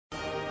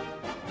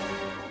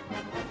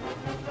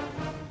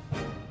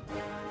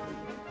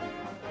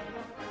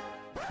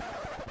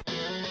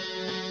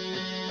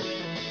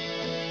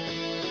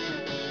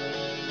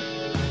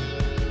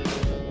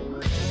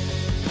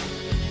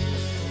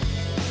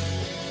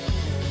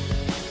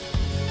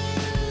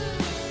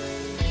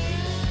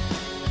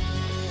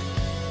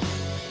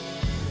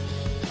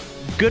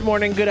Good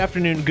morning, good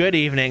afternoon, good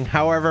evening,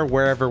 however,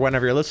 wherever,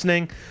 whenever you're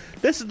listening.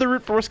 This is the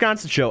Root for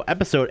Wisconsin Show,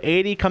 episode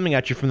 80, coming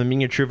at you from the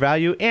Mean Your True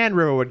Value and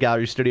Riverwood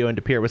Gallery Studio in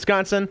De Pere,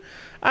 Wisconsin.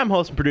 I'm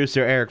host and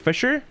producer Eric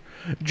Fisher.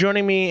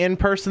 Joining me in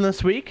person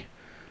this week,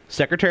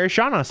 Secretary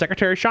Shawna.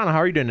 Secretary Shawna, how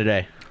are you doing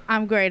today?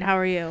 I'm great. How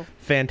are you?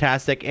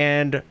 Fantastic.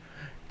 And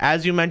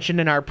as you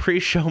mentioned in our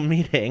pre-show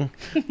meeting,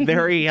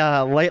 very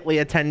lightly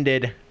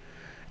attended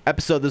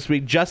episode this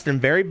week. Justin,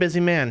 very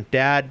busy man,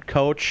 dad,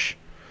 coach,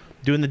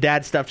 doing the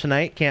dad stuff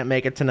tonight. Can't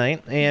make it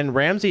tonight. And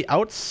Ramsey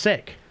out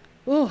sick.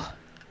 Ooh.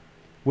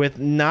 With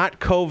not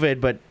COVID,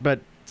 but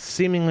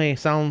seemingly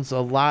sounds a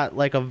lot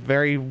like a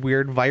very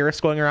weird virus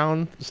going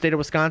around the state of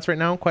Wisconsin right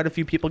now. Quite a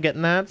few people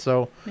getting that.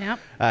 So yep.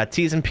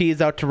 T's and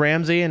P's out to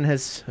Ramsey and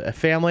his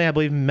family. I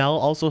believe Mel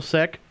also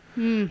sick.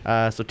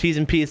 So T's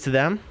and P's to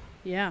them.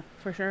 Yeah,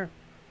 for sure.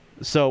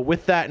 So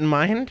with that in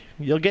mind,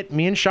 you'll get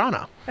me and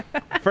Shawna.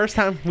 First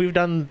time we've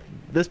done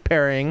this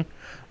pairing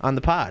on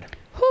the pod.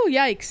 Whew,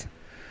 yikes.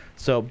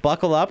 So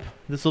buckle up.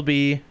 This will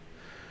be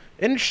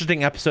an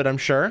interesting episode, I'm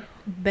sure.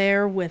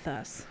 Bear with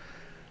us.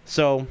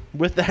 So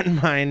with that in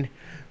mind,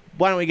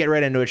 why don't we get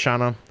right into it,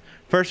 Shawna?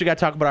 First, we got to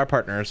talk about our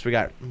partners. We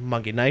got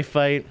Monkey Knife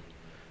Fight,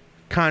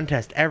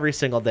 contest every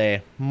single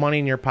day, money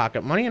in your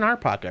pocket, money in our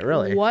pocket,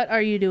 really. What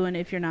are you doing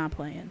if you're not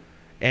playing?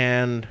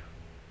 And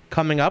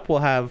coming up, we'll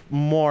have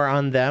more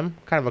on them,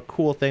 kind of a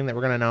cool thing that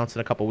we're going to announce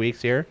in a couple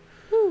weeks here.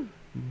 Whew.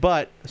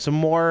 But some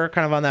more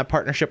kind of on that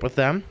partnership with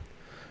them.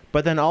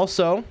 But then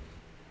also,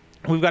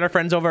 we've got our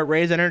friends over at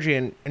Raise Energy,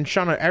 and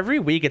Shawna, every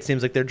week it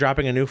seems like they're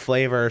dropping a new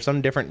flavor or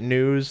some different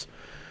news.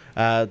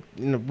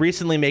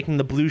 Recently making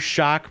the Blue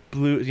Shock,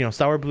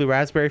 sour blue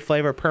raspberry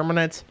flavor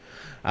permanent.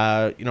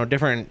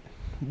 Different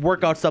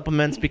workout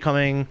supplements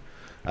becoming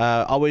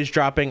always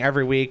dropping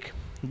every week.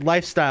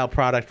 Lifestyle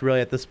product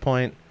really at this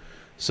point.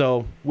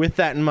 So with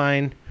that in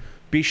mind,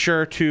 be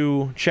sure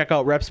to check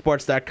out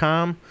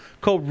repsports.com.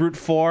 Code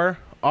ROOT4,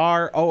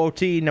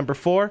 ROOT number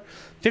 4,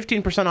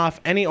 15%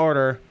 off any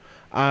order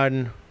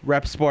on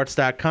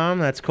repsports.com.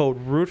 That's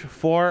code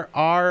ROOT4,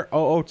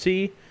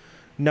 ROOT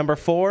number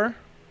 4.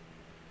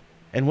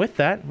 And with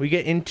that, we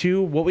get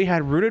into what we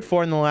had rooted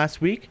for in the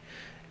last week.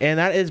 And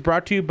that is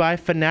brought to you by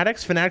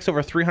Fanatics. Fanatics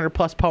over 300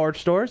 plus powered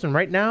stores. And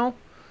right now,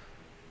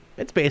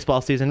 it's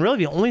baseball season. Really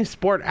the only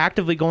sport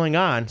actively going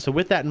on. So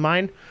with that in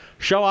mind,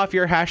 show off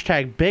your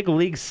hashtag Big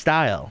League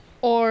style.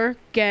 Or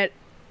get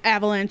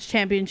Avalanche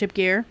championship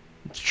gear.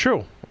 It's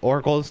true.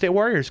 Or Golden State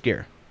Warriors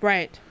gear.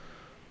 Right.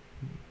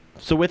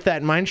 So with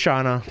that in mind,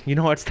 Shawna, you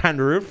know what it's time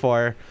to root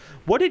for.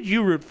 What did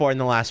you root for in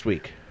the last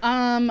week?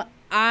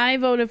 I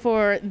voted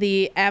for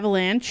the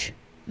Avalanche,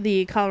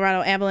 the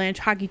Colorado Avalanche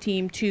hockey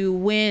team, to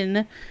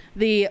win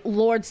the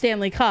Lord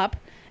Stanley Cup,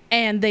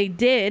 and they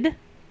did.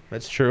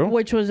 That's true.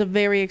 Which was a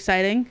very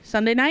exciting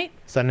Sunday night.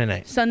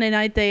 Sunday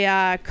night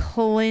they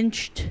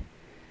clinched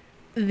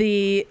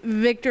the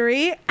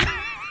victory.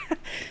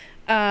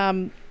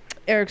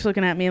 Eric's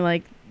looking at me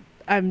like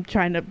I'm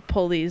trying to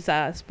pull these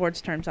sports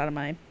terms out of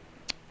my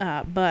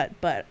butt.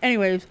 But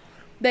anyways,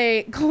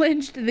 they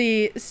clinched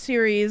the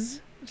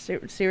series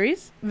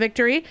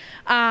victory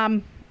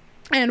and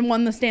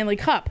won the Stanley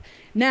Cup.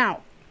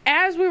 Now,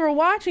 as we were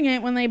watching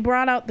it, when they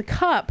brought out the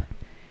cup,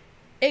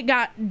 it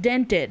got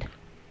dented.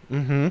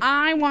 Mm-hmm.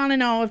 I want to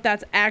know if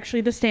that's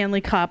actually the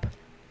Stanley Cup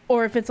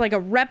or if it's like a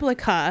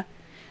replica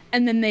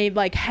and then they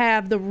like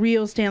have the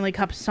real Stanley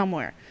Cup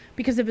somewhere.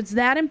 Because if it's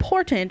that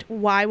important,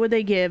 why would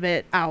they give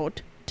it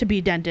out to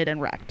be dented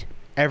and wrecked?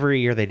 Every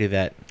year they do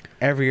that.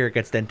 Every year it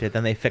gets dented,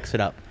 then they fix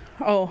it up.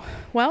 Oh,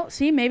 well,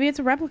 see, maybe it's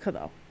a replica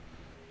though.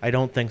 I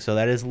don't think so.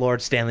 That is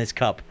Lord Stanley's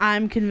Cup.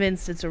 I'm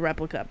convinced it's a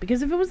replica.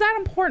 Because if it was that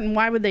important,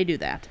 why would they do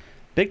that?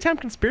 Big time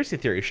conspiracy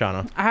theory,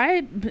 Shawna.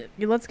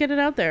 Let's get it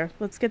out there.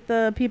 Let's get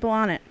the people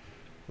on it.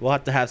 We'll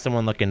have to have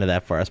someone look into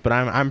that for us. But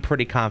I'm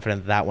pretty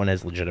confident that one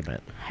is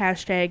legitimate.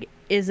 Hashtag,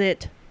 is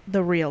it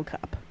the real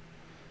cup?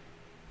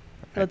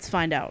 Let's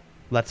find out.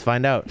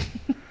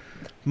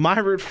 My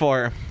route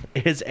for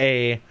is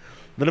a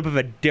little bit of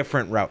a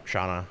different route,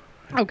 Shawna.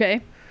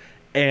 Okay.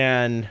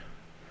 And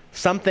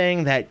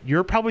something that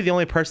you're probably the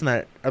only person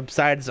that,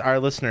 besides our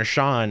listener,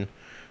 Sean,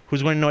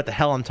 who's going to know what the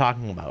hell I'm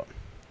talking about.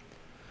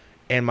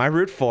 And my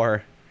route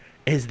for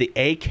is the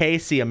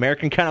AKC,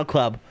 American Kennel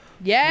Club,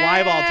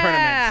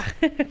 Flyball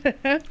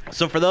tournament.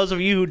 So for those of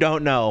you who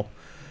don't know,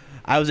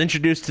 I was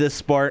introduced to this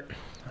sport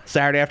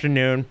Saturday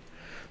afternoon,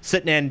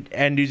 sitting in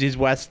Anduzzi's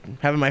West,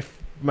 having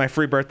my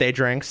free birthday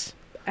drinks.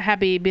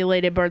 Happy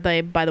belated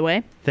birthday, by the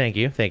way. Thank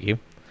you.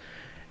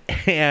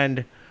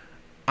 And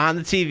on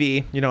the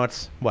TV,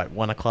 it's,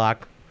 1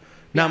 o'clock?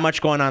 Not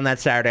much going on that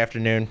Saturday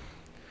afternoon.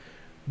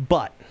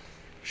 But,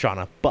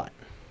 Shawna,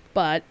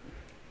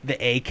 the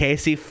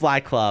AKC Fly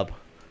Club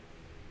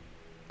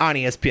on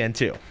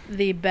ESPN2.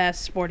 The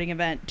best sporting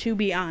event to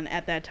be on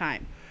at that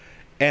time.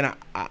 And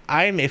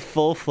I'm a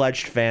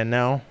full-fledged fan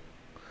now.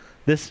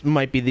 This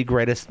might be the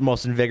greatest,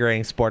 most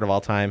invigorating sport of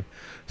all time.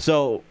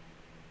 So,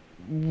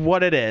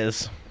 what it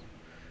is,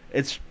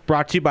 it's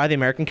brought to you by the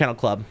American Kennel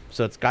Club.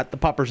 So, it's got the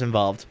puppers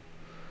involved.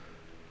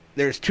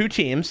 There's 2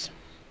 teams.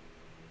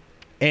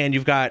 And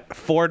you've got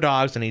 4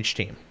 dogs on each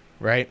team,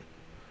 right?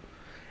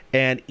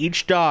 And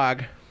each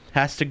dog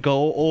has to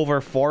go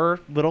over 4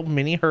 little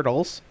mini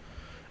hurdles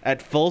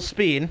at full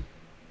speed.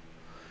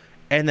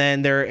 And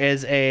then there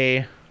is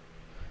a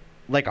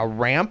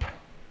ramp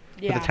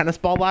with a tennis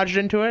ball lodged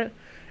into it.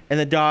 And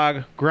the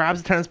dog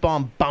grabs the tennis ball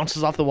and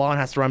bounces off the wall and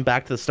has to run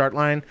back to the start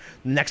line.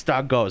 The next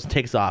dog goes,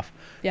 takes off.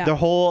 Yeah. The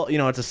whole,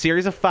 it's a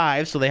series of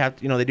 5, so they have,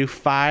 they do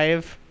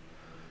 5,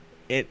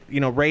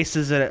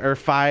 races or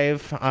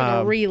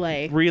 5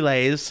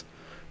 relays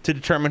to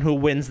determine who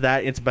wins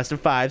that. It's best of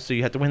 5, so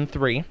you have to win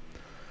 3.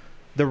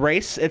 The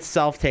race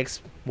itself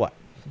takes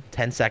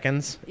 10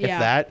 seconds, if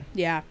that.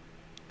 Yeah.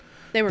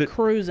 They were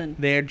cruising.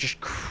 They're just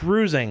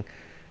cruising.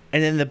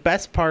 And then the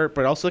best part,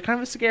 but also kind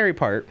of a scary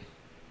part,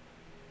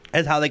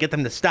 is how they get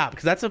them to stop,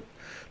 because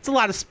it's a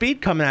lot of speed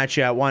coming at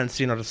you at once,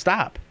 to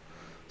stop.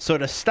 So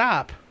to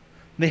stop,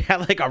 they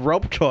have like a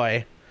rope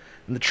toy,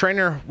 and the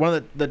trainer, one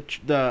of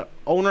the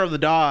owner of the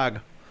dog,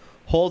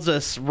 holds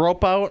this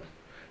rope out.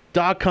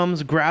 Dog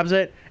comes, grabs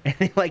it, and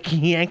they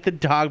yank the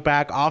dog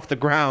back off the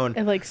ground.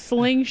 And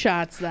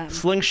slingshots them.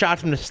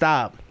 Slingshots them to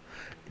stop.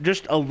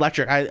 Just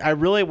electric. I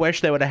really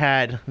wish they would have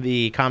had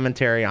the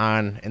commentary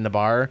on in the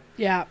bar.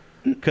 Yeah.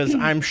 Because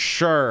I'm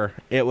sure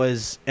it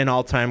was an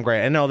all-time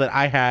great. I know that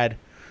I had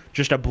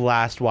just a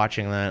blast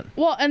watching that.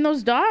 Well, and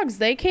those dogs,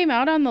 they came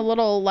out on the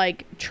little,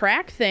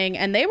 track thing,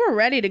 and they were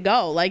ready to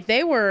go.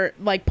 They were,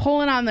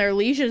 pulling on their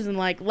leashes and,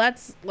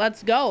 let's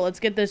go. Let's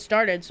get this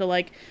started. So,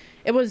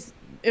 it was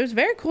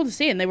very cool to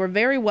see, and they were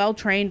very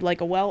well-trained,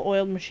 like a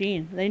well-oiled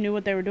machine. They knew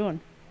what they were doing.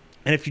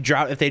 And if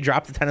they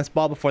drop the tennis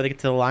ball before they get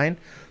to the line,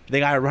 they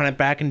got to run it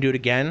back and do it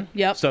again.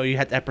 Yep. So you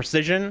had that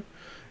precision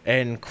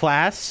and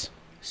class.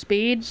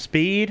 Speed.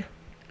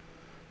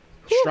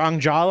 Woo. Strong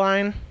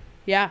jawline.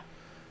 Yeah.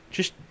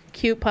 Just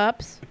cute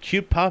pup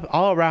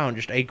all around.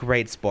 Just a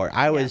great sport.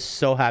 I was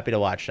so happy to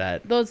watch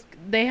that.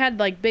 They had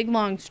big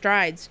long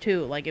strides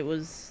too.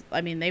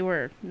 They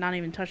were not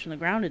even touching the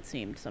ground, it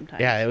seemed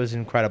sometimes. Yeah, it was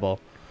incredible.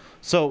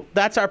 So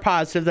that's our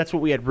positive. That's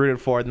what we had rooted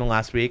for in the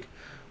last week.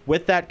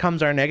 With that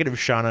comes our negative,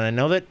 Shawna. And I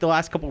know that the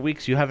last couple of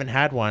weeks you haven't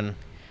had one.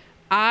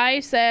 I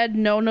said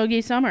no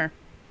noogie summer.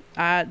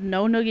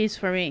 No noogies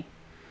for me.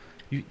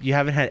 You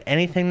haven't had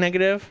anything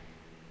negative?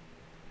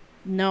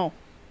 No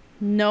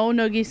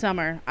noogie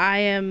summer. I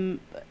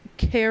am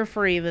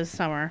carefree this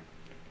summer.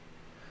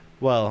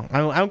 Well,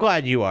 I'm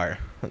glad you are,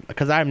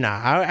 because I'm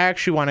not. I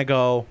actually want to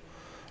go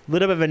a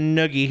little bit of a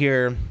noogie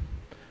here.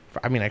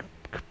 I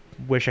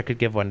wish I could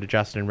give one to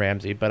Justin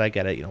Ramsey, but I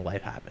get it.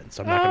 Life happens.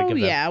 So I'm not going to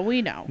give them. Yeah,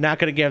 we know. Not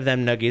going to give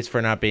them noogies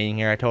for not being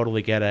here. I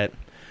totally get it.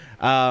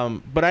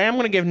 But I am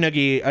going to give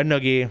Noogie a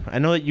noogie. I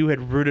know that you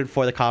had rooted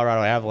for the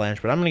Colorado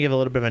Avalanche, but I'm going to give a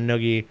little bit of a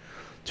noogie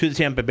to the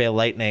Tampa Bay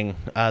Lightning,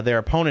 their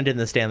opponent in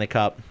the Stanley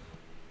Cup.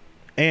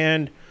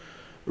 And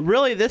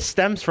really this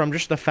stems from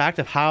just the fact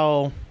of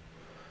how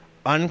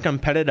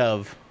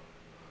uncompetitive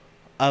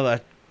of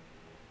a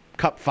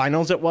Cup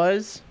Finals it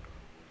was.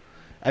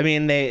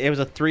 It was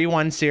a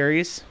 3-1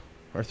 series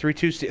or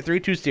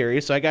 3-2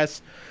 series. So I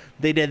guess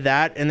they did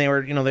that, and they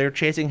were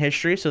chasing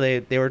history. So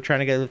they were trying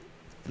to get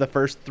the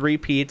first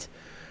three-peat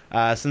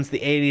since the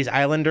 80s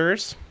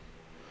Islanders.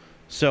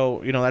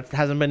 So, that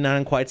hasn't been done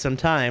in quite some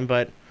time,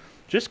 but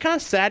just kind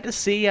of sad to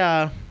see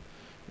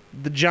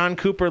the John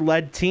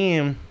Cooper-led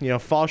team,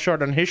 fall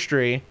short on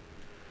history.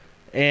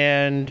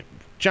 And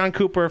John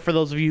Cooper, for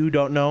those of you who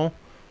don't know,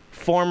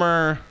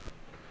 former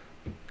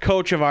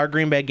coach of our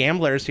Green Bay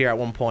Gamblers here at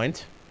one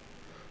point.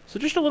 So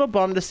just a little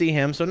bummed to see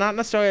him. So not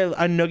necessarily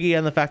a noogie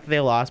on the fact that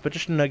they lost, but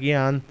just a noogie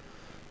on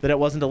that it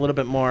wasn't a little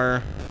bit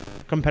more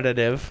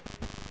competitive.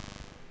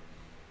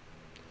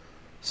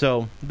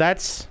 So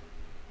that's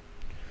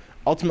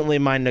ultimately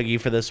my noogie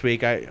for this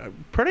week. A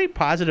pretty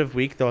positive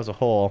week, though, as a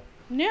whole.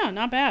 Yeah,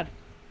 not bad.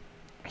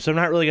 So I'm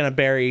not really going to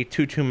bury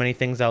too many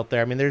things out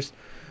there. There's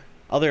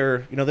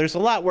there's a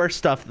lot worse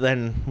stuff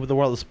than with the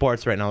world of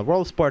sports right now. The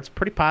world of sports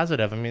pretty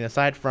positive.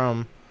 Aside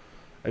from,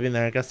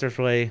 I guess there's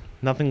really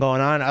nothing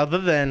going on other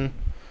than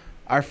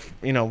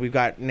we've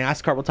got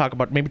NASCAR we'll talk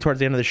about maybe towards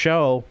the end of the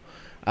show.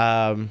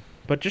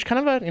 But just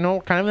kind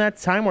of that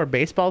time where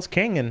baseball's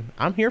king, and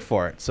I'm here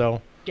for it.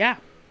 So yeah,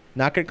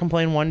 not going to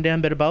complain one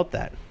damn bit about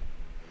that.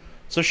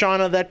 So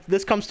Shawna,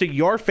 this comes to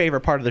your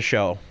favorite part of the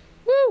show.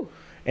 Woo!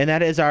 And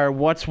that is our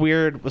What's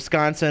Weird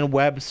Wisconsin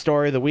web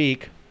story of the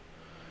week.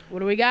 What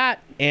do we got?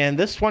 And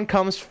this one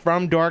comes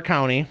from Door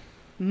County.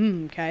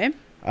 Okay.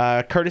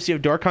 Courtesy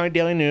of Door County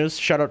Daily News.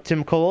 Shout out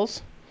Tim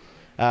Coles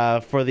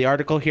for the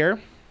article here.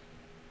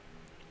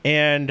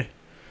 And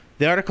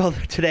the article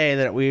today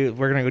that we're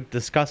going to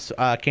discuss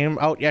came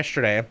out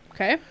yesterday.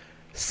 Okay.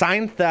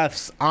 Sign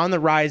thefts on the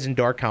rise in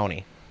Door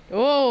County.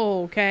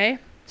 Oh, okay.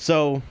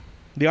 So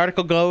the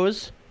article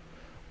goes,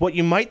 what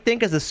you might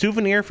think is a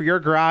souvenir for your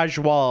garage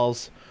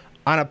walls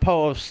on a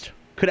post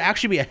could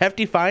actually be a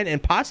hefty fine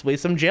and possibly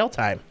some jail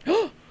time.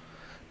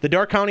 The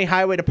Door County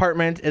Highway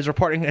Department is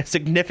reporting a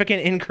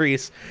significant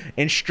increase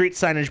in street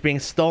signage being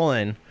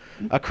stolen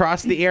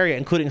across the area,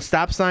 including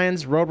stop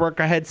signs, road work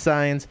ahead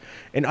signs,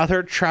 and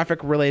other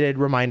traffic-related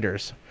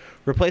reminders.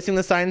 Replacing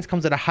the signs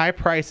comes at a high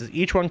price, as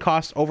each one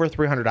costs over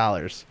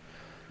 $300.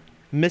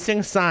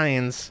 Missing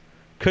signs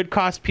could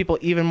cost people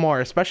even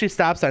more, especially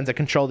stop signs at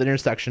controlled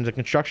intersections and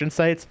construction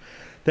sites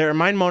that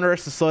remind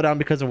motorists to slow down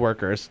because of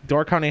workers.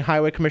 Door County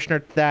Highway Commissioner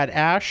Thad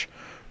Ash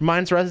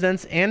reminds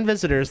residents and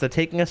visitors that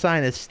taking a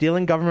sign is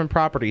stealing government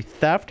property,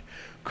 theft,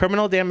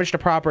 criminal damage to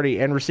property,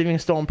 and receiving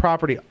stolen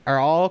property are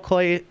all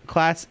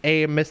Class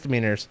A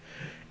misdemeanors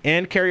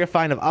and carry a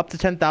fine of up to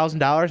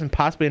 $10,000 and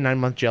possibly a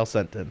 9-month jail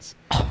sentence.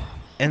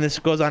 And this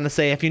goes on to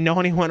say, if you know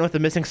anyone with a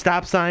missing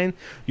stop sign,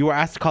 you are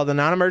asked to call the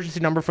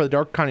non-emergency number for the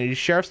Door County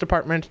Sheriff's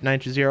Department,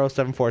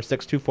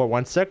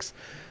 920-746-2416,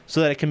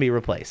 so that it can be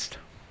replaced.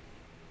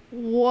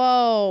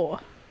 Whoa.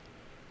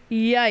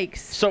 Yikes.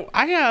 So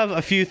I have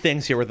a few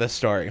things here with this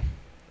story.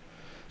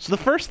 So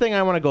the first thing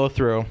I want to go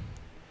through,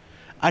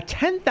 a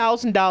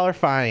 $10,000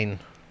 fine.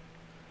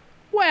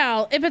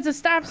 Well, if it's a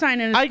stop sign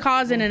and it's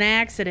causing an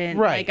accident,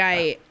 right.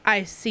 like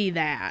I see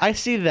that. I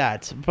see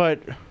that, but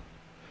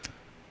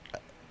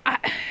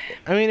I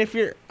mean, if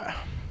you're,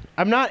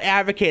 I'm not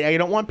advocating. I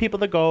don't want people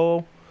to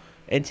go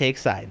and take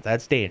signs.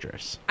 That's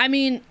dangerous. I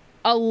mean,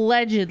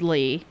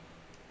 allegedly,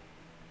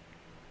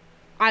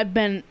 I've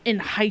been in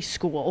high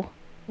school,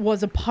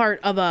 was a part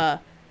of a...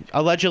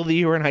 Allegedly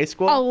you were in high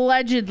school?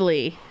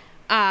 Allegedly.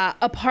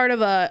 A part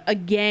of a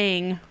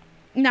gang,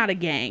 not a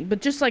gang,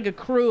 but just like a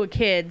crew of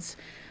kids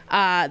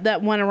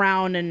that went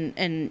around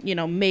and you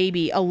know,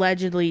 maybe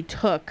allegedly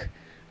took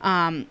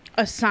a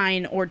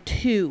sign or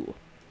two.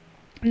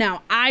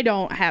 Now, I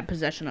don't have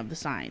possession of the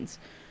signs.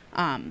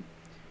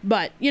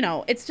 But, you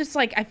know, it's just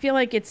like, I feel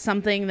like it's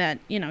something that,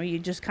 you know, you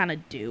just kind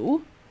of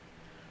do.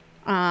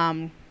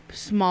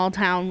 Small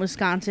town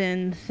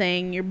Wisconsin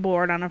thing. You're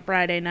bored on a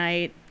Friday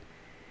night.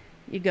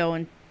 You go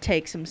and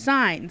take some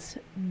signs.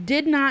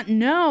 Did not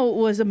know it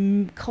was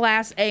a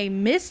Class A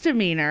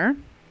misdemeanor.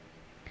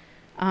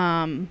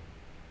 Yeah,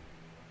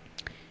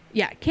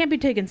 can't be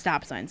taking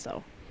stop signs,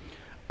 though.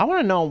 I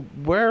want to know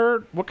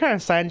what kind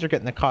of signs are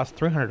getting that cost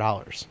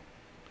 $300.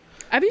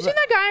 Have you seen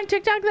that guy on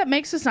TikTok that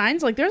makes the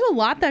signs? Like, there's a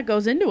lot that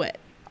goes into it.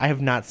 I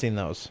have not seen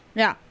those.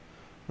 Yeah.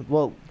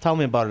 Well, tell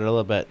me about it a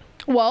little bit.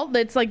 Well,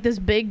 it's like this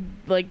big,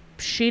 like,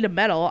 sheet of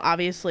metal,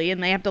 obviously,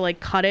 and they have to, like,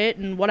 cut it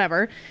and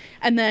whatever.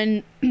 And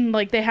then,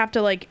 like, they have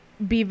to, like,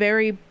 be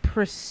very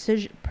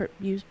precise.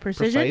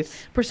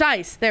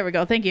 There we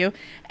go. Thank you.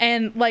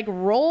 And, like,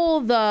 roll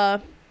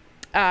the,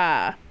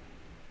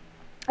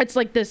 it's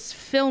like this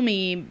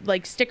filmy,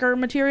 like, sticker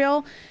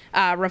material,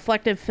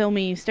 reflective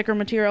filmy sticker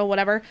material,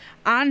 whatever,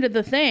 onto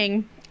the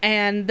thing.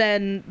 And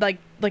then, like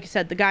I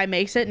said, the guy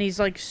makes it, and he's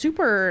like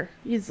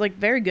he's like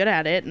very good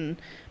at it.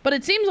 But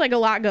it seems like a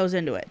lot goes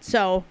into it.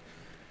 So,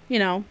 you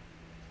know,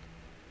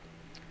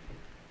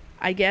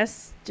 I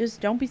guess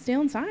just don't be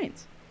stealing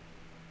signs.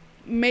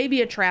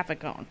 Maybe a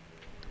traffic cone.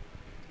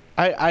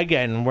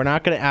 Again, we're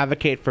not going to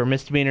advocate for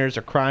misdemeanors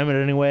or crime in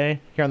any way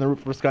here on the Root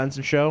for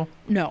Wisconsin show.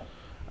 No.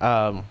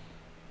 But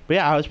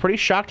yeah, I was pretty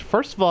shocked.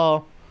 First of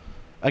all,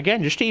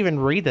 again, just to even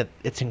read that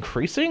it's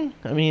increasing.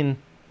 I mean,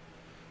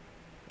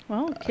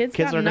 well, kids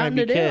are got nothing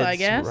to do, I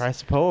guess. I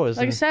suppose.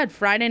 Like I said,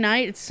 Friday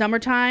night, it's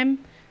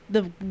summertime.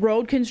 The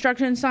road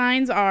construction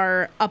signs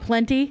are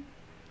aplenty.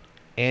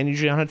 And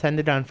usually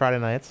unattended on Friday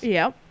nights.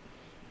 Yep.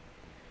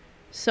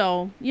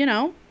 So, you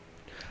know.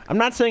 I'm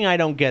not saying I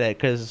don't get it,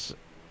 because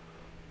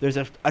there's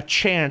a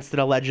chance that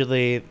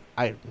allegedly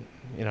I,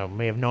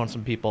 may have known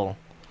some people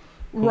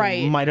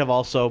who might have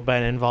also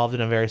been involved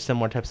in a very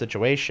similar type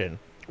situation.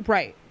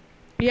 Right.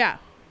 Yeah.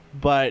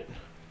 But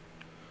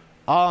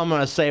all I'm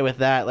going to say with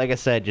that, like I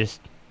said, just,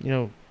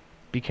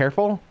 be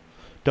careful.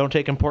 Don't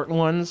take important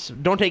ones.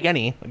 Don't take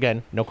any.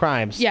 Again, no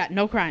crimes. Yeah,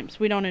 no crimes.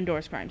 We don't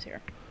endorse crimes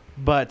here.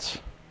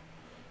 But,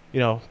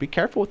 be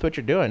careful with what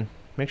you're doing.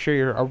 Make sure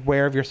you're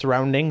aware of your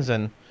surroundings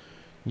and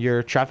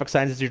your traffic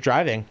signs as you're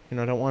driving.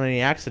 Don't want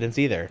any accidents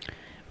either.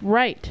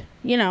 Right.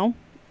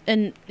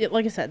 And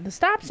like I said, the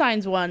stop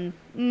signs one.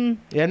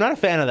 Yeah, I'm not a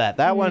fan of that.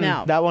 That one.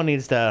 No. That one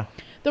needs to.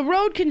 The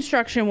road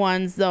construction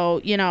ones,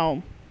 though,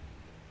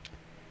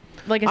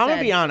 like I said. I'm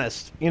gonna be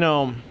honest.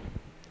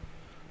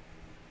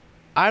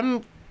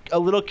 I'm a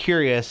little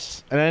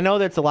curious, and I know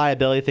that's a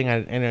liability thing.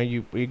 I know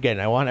you again.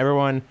 I want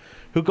everyone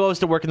who goes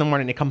to work in the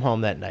morning to come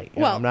home that night.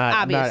 I'm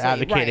not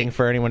advocating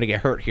for anyone to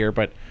get hurt here,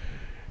 but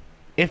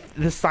if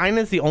the sign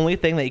is the only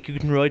thing that you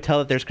can really tell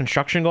that there's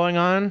construction going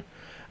on,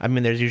 I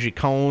mean, there's usually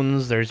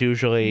cones. There's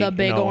usually the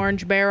big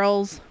orange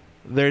barrels.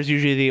 There's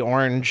usually the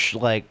orange,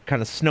 like,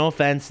 kind of snow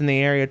fence in the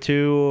area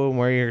too,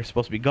 where you're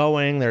supposed to be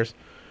going. There's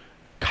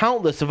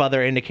countless of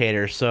other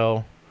indicators.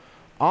 So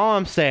all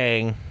I'm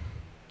saying,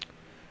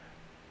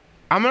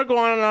 I'm gonna go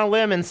on a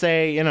limb and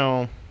say,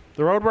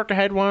 the road work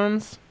ahead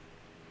ones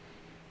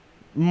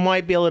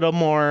might be a little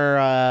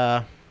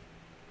more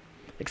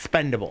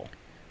expendable.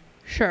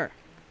 Sure.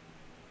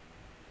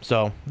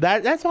 So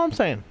that's all I'm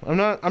saying. I'm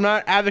not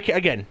not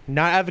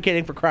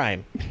advocating for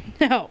crime.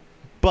 No.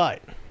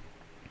 But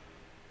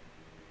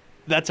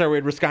that's our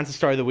weird Wisconsin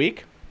story of the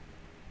week.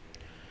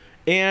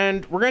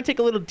 And we're going to take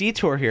a little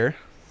detour here.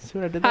 See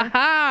what I did there?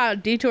 Ha!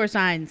 Detour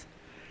signs.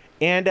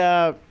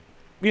 And,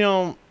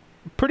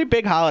 pretty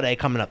big holiday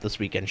coming up this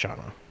weekend,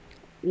 Shawna.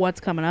 What's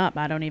coming up?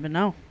 I don't even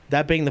know.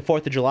 That being the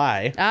 4th of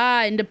July.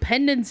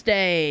 Independence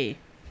Day.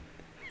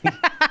 You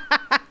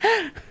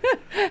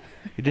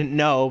didn't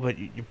know, but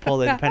you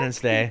pulled Independence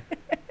Day.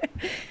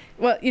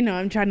 Well,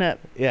 I'm trying to...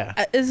 Yeah.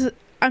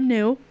 I'm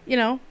new,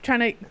 trying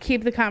to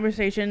keep the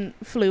conversation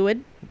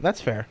fluid. That's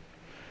fair.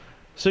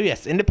 So,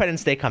 yes,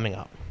 Independence Day coming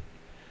up.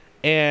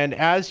 And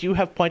as you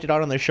have pointed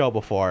out on the show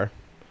before,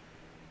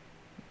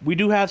 we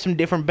do have some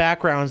different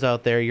backgrounds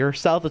out there. You're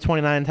south of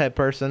 29 type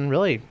person,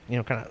 really,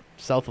 kind of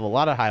south of a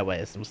lot of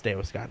highways in the state of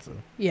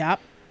Wisconsin. Yep.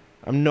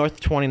 I'm north of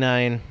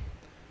 29,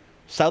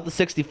 south of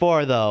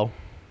 64, though.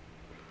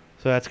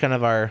 So that's kind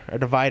of our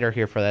divider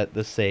here for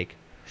this sake.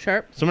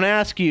 Sure. So I'm going to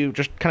ask you,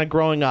 just kind of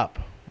growing up,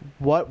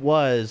 what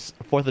was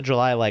 4th of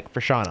July like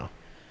for Shawna?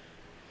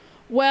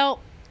 Well,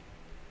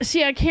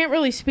 see, I can't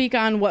really speak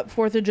on what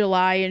 4th of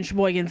July in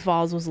Sheboygan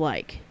Falls was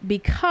like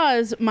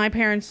because my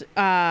parents,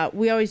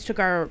 we always took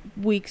our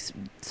week's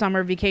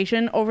summer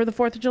vacation over the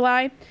 4th of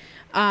July.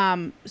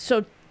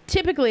 So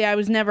typically I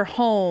was never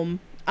home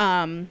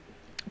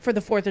for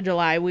the 4th of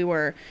July. We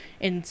were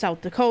in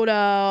South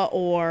Dakota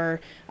or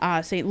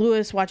St.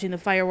 Louis watching the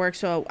fireworks.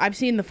 So I've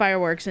seen the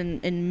fireworks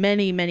in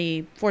many,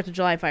 many 4th of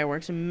July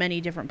fireworks in many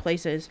different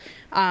places.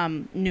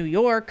 New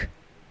York,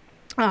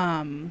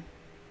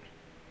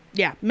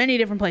 yeah, many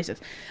different places.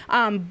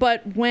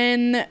 But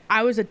when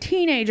I was a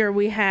teenager,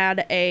 we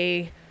had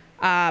a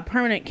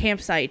permanent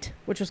campsite,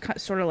 which was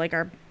sort of like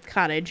our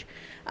cottage,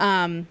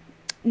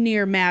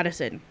 near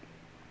Madison.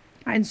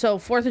 And so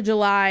 4th of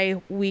July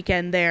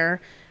weekend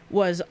there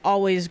was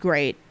always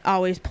great,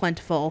 always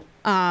plentiful,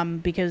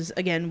 because,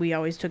 again,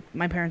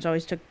 my parents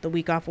always took the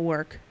week off of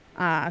work.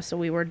 So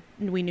we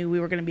knew we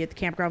were going to be at the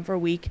campground for a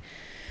week.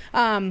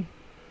 So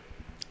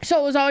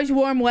it was always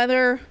warm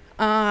weather.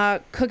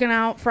 Cooking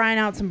out, frying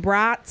out some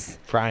brats.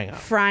 Frying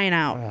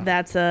out. Yeah.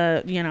 That's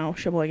a,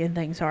 Sheboygan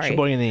thing, sorry.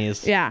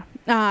 Sheboyganese. Yeah.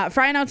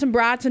 Frying out some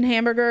brats and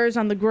hamburgers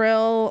on the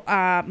grill.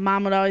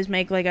 Mom would always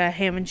make like a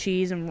ham and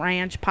cheese and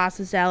ranch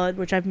pasta salad,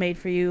 which I've made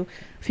for you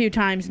a few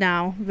times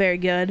now. Very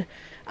good.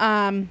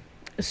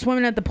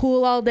 Swimming at the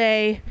pool all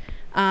day.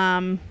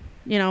 When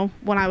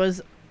I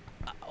was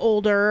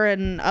older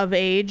and of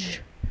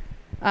age,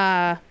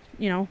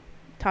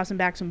 tossing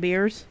back some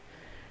beers.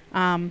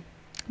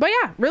 But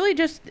yeah, really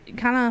just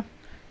kind of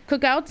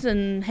cookouts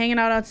and hanging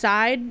out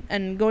outside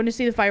and going to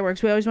see the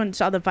fireworks. We always went and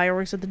saw the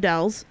fireworks at the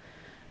Dells.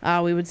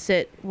 We would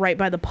sit right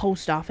by the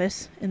post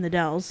office in the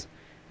Dells.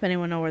 If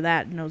anyone knows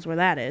where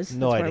that is.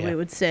 That's idea. Where we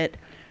would sit.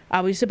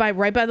 We sit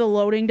right by the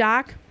loading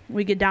dock.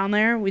 We get down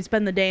there. We'd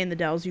spend the day in the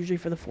Dells, usually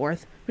for the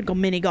 4th. We'd go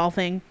mini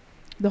golfing,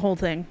 the whole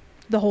thing,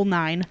 the whole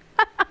 9.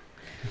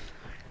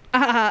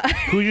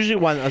 Who usually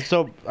won?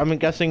 So I'm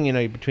guessing,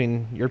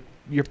 between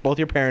both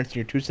your parents and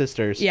your two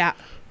sisters. Yeah.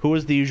 Who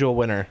was the usual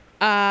winner?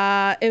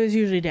 It was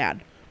usually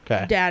Dad.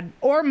 Okay. Dad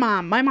or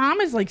Mom. My mom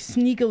is like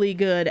sneakily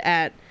good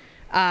at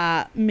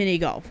mini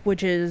golf,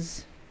 which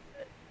is...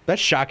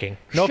 That's shocking.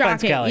 No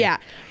offense, Kelly. Yeah,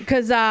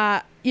 because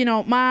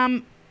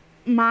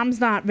Mom's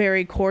not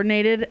very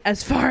coordinated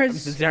as far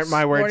as... These aren't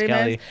my words,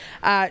 Kelly.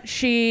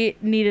 She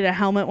needed a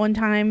helmet one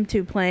time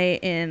to play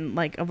in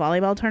like a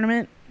volleyball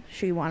tournament.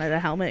 She wanted a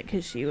helmet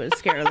because she was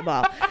scared of the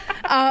ball.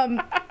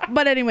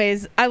 But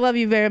anyways, I love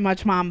you very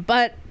much, Mom.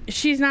 But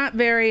she's not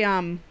very,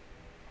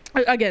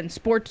 again,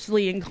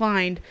 sportsly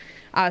inclined.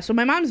 So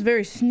my mom's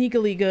very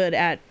sneakily good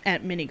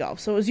at mini golf.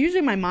 So it was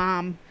usually my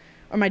mom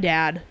or my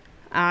dad.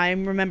 I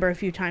remember a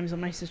few times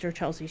when my sister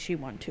Chelsea, she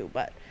won too.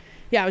 But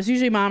yeah, it was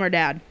usually Mom or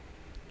Dad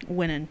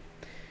winning.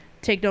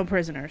 Take no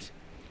prisoners.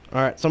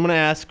 All right, so I'm going to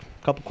ask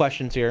a couple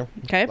questions here.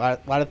 Okay. A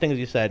lot of things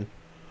you said.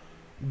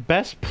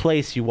 Best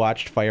place you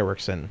watched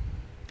fireworks in?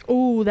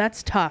 Ooh,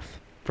 that's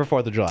tough. For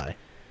 4th of July.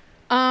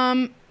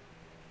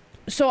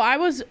 So I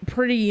was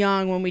pretty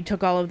young when we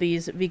took all of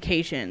these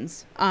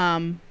vacations.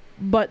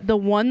 But the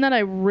one that I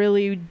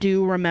really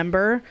do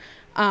remember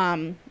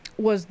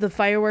was the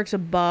fireworks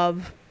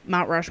above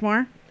Mount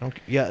Rushmore.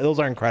 Okay. Yeah, those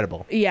are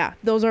incredible. Yeah,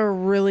 those are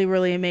really,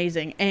 really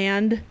amazing.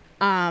 And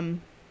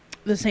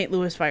the St.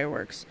 Louis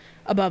fireworks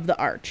above the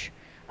arch.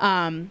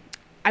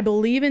 I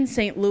believe in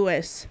St.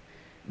 Louis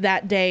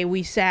that day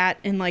we sat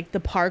in like the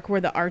park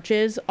where the arch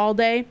is all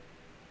day.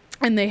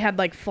 And they had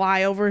like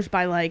flyovers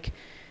by like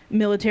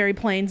military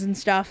planes and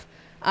stuff.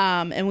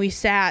 And we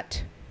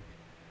sat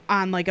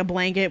on like a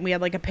blanket and we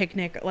had like a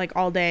picnic like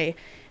all day.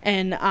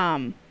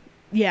 And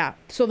yeah,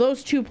 so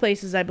those two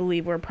places I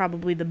believe were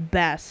probably the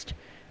best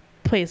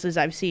places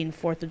I've seen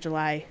 4th of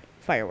July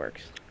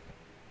fireworks.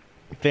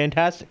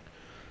 Fantastic.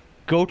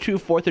 Go to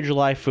 4th of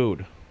July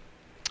food.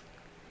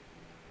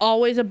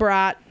 Always a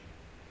brat,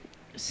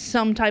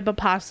 some type of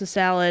pasta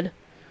salad,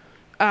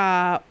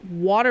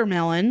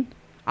 watermelon.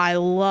 I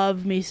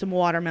love me some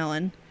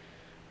watermelon.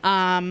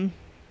 I'm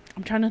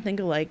trying to think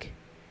of like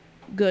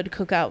good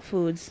cookout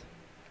foods.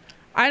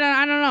 I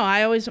don't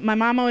know. My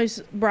mom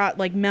always brought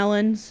like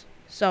melons,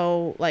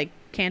 so like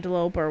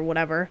cantaloupe or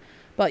whatever.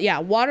 But yeah,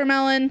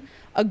 watermelon,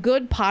 a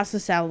good pasta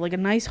salad, like a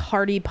nice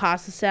hearty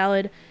pasta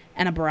salad,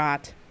 and a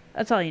brat.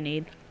 That's all you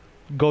need.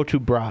 Go to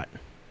brat.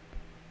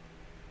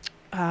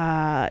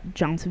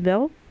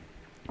 Johnsonville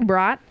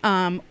brat,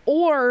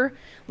 or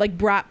like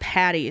brat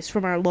patties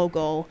from our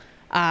local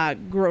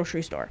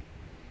grocery store.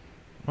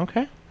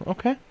 Okay.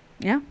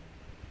 Yeah.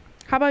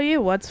 How about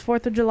you? What's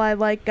 4th of July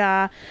like?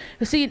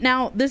 See,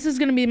 now this is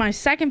going to be my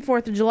second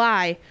 4th of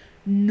July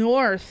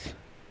north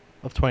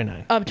Of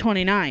 29. of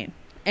 29.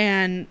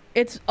 And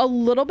it's a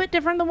little bit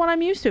different than what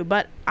I'm used to,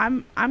 but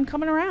I'm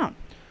coming around.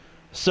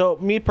 So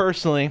me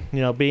personally,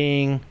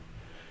 being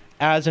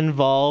as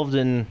involved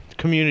in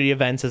community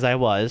events as I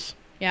was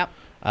Yep.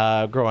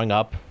 growing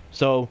up,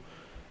 so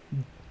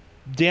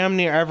damn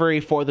near every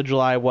 4th of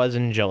July was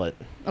in Gillette.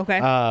 Okay.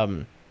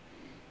 And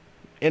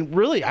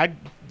really,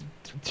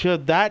 to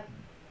that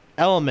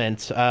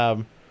element,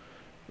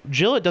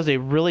 Gillette does a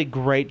really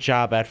great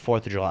job at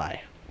 4th of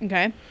July.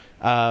 Okay.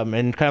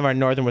 In kind of our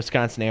northern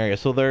Wisconsin area.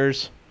 So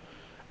there's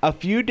a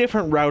few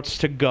different routes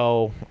to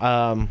go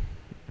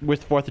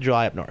with 4th of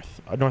July up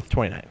north, north of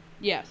 29.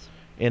 Yes.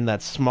 In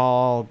that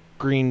small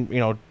green,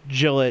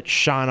 Gillette,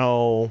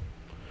 Shawna,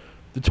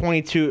 the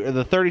 22 or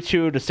the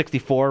 32 to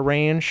 64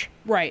 range.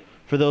 Right.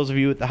 For those of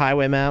you with the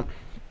highway map.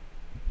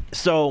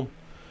 So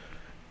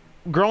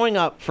growing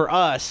up for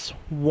us,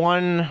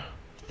 one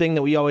thing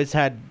that we always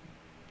had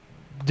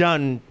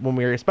done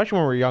especially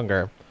when we were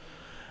younger,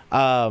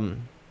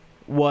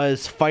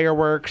 was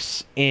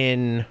fireworks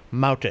in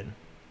Mountain.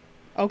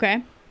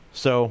 Okay.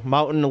 So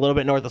Mountain, a little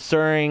bit north of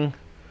Suring,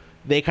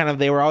 they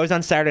were always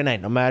on Saturday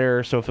night, no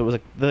matter. So if it was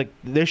like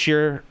this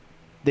year,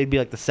 they'd be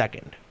like the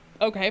 2nd.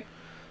 Okay.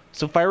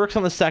 So fireworks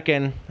on the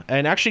 2nd,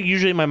 and actually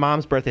usually my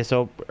mom's birthday.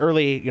 So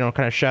early,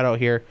 kind of shout out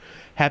here.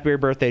 Happy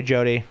birthday,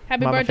 Jody.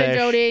 Happy Mama birthday, Fish.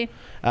 Jody.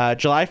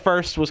 July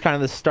 1st was kind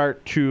of the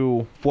start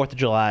to 4th of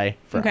July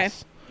for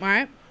us. All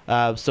right.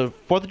 So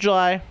 4th of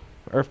July,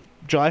 or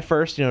July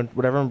 1st,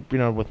 whatever,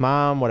 with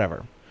mom,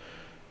 whatever.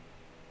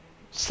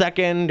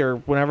 2nd, or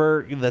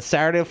whenever, the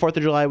Saturday of 4th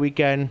of July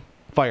weekend,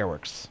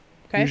 fireworks.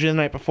 Okay. Usually the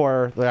night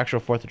before the actual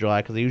 4th of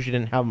July, because they usually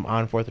didn't have them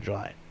on 4th of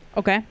July.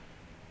 Okay.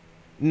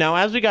 Now,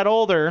 as we got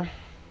older,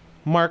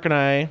 Mark and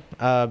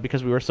I,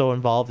 because we were so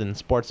involved in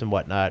sports and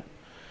whatnot,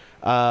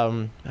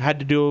 had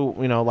to do,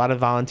 a lot of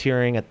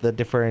volunteering at the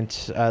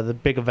different, the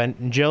big event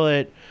in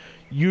Gillette.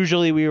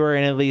 Usually we were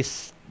in at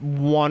least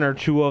one or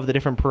two of the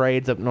different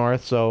parades up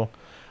north. So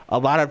a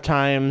lot of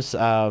times,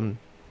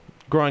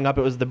 growing up,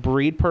 it was the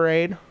Breed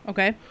Parade.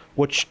 Okay.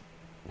 Which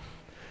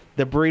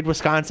the Breed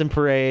Wisconsin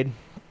Parade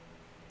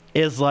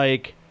is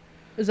like...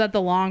 Is that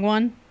the long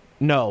one?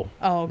 No.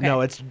 Oh, okay.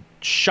 No, it's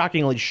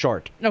shockingly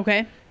short.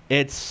 Okay.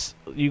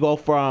 You go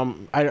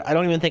from... I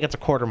don't even think it's a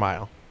quarter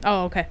mile.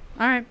 Oh, okay.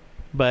 All right.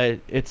 But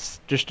it's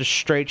just a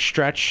straight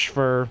stretch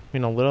for,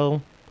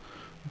 little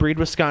Breed,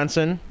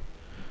 Wisconsin.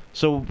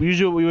 So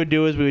usually what we would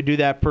do is we would do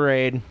that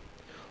parade,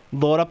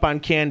 load up on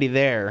candy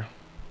there.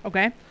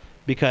 Okay.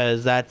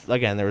 Because that's,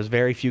 again, there was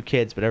very few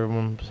kids, but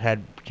everyone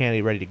had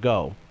candy ready to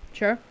go.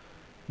 Sure.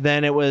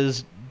 Then it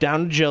was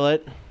down to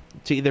Gillette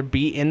to either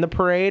be in the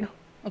parade.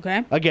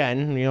 Okay.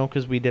 Again,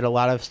 because we did a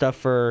lot of stuff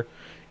for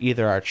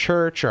either our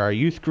church or our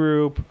youth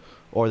group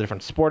or the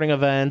different sporting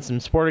events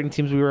and sporting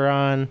teams we were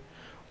on,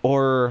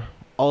 or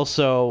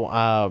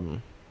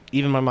also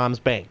even my mom's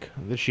bank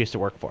that she used to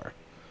work for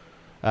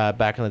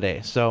back in the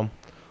day. So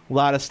a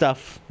lot of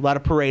stuff, a lot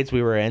of parades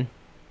we were in.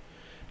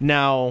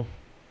 Now,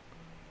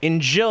 in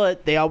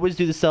Gillette, they always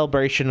do the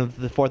celebration of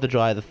the 4th of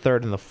July, the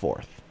 3rd and the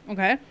 4th.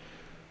 Okay.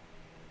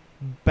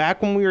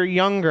 Back when we were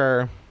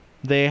younger,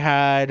 they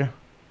had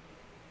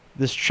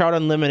this Trout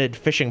Unlimited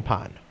fishing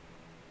pond.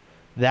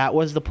 That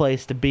was the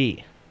place to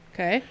be.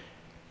 Okay.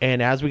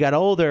 And as we got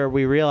older,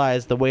 we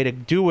realized the way to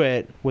do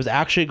it was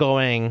actually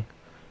going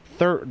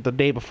the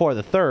day before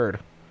the 3rd,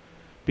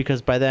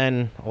 because by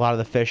then a lot of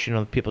the fish,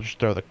 people just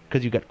throw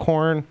because you got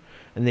corn,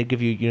 and they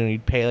give you,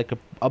 you'd pay like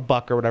a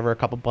buck or whatever, a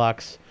couple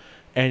bucks,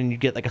 and you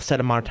get like a set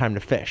amount of time to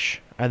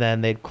fish, and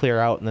then they'd clear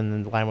out, and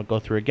then the line would go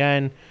through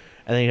again,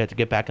 and then you'd have to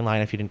get back in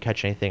line if you didn't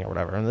catch anything or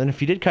whatever. And then if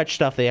you did catch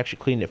stuff, they actually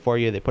cleaned it for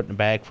you. They put it in a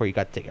bag for you,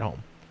 got to take it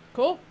home.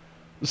 Cool.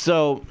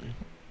 So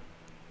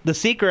the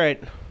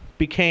secret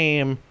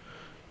became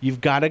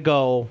you've got to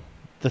go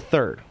the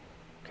 3rd.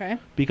 Okay.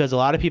 Because a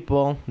lot of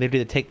people, they'd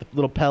either take the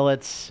little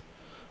pellets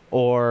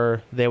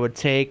or they would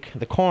take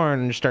the corn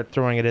and just start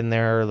throwing it in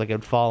there, like it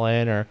would fall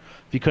in, or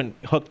if you couldn't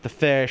hook the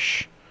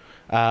fish,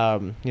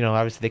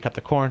 obviously they kept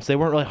the corn, so they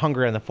weren't really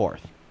hungry on the 4th.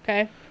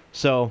 Okay.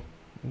 So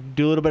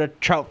do a little bit of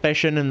trout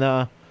fishing in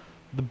the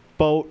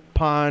boat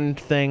pond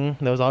thing.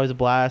 That was always a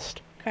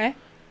blast. Okay.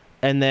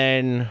 And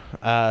then,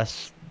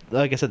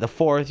 like I said, the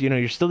 4th,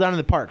 you're still down in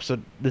the park, so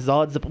this is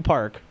all at Zipple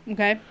Park.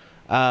 Okay.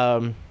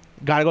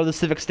 Got to go to the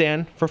Civic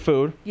Stand for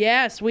food.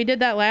 Yes, we did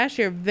that last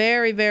year.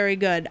 Very, very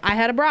good. I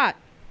had a brat.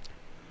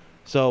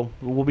 So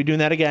we'll be doing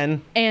that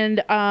again.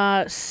 And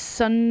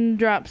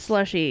Sundrop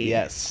Slushy.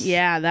 Yes.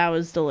 Yeah, that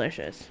was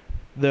delicious.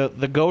 The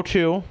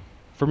go-to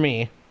for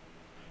me,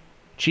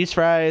 cheese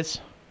fries,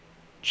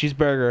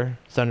 cheeseburger,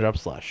 Sundrop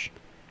Slush.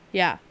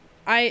 Yeah.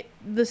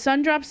 The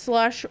Sundrop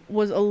slush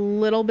was a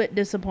little bit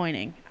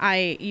disappointing.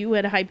 You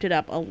had hyped it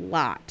up a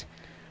lot,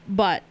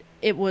 but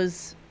it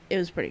was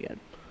pretty good.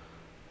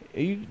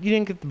 You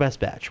didn't get the best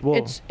batch.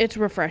 Well, it's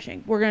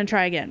refreshing. We're gonna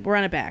try again. We'll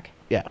run it back.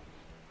 Yeah.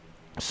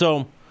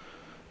 So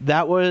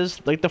that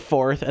was like the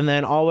 4th, and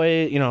then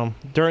always,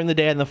 during the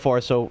day on the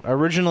 4th. So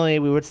originally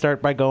we would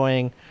start by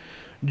going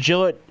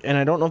Gillette, and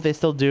I don't know if they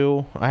still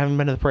do. I haven't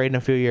been to the parade in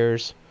a few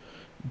years.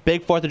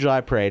 Big 4th of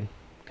July parade.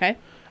 Okay.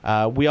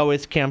 We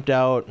always camped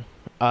out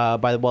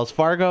by the Wells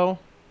Fargo,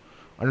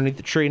 underneath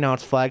the tree. Now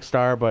it's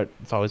Flagstar, but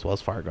it's always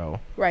Wells Fargo.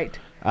 Right.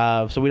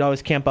 So we'd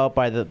always camp out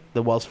by the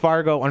Wells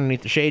Fargo,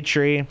 underneath the shade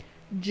tree.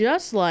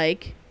 Just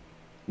like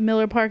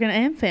Miller Park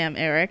and AmFam,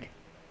 Eric.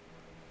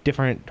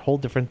 Whole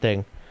different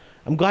thing.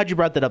 I'm glad you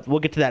brought that up.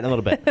 We'll get to that in a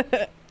little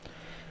bit.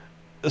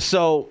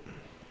 So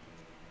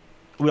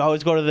we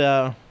always go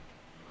to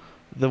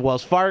the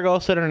Wells Fargo,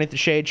 sit underneath the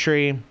shade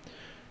tree,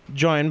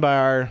 joined by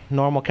our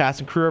normal cast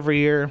and crew every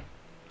year,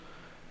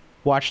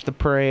 watch the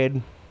parade,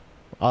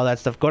 all that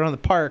stuff. Go down to the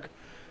park,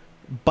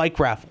 bike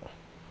raffle.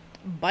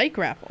 Bike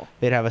raffle.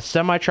 They'd have a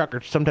semi-truck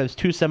or sometimes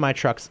 2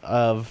 semi-trucks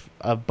of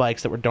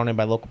bikes that were donated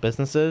by local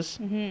businesses.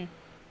 Mm-hmm.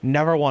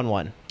 Never won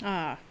one.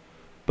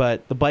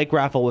 But the bike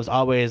raffle was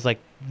always like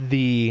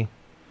the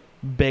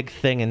big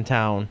thing in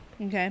town.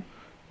 Okay.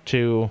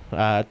 To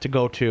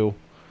go to.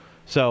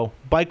 So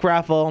bike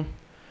raffle.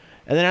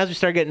 And then as we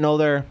start getting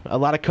older, a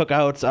lot of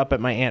cookouts up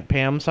at my Aunt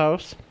Pam's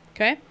house.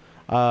 Okay.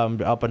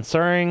 Up in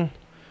Suring.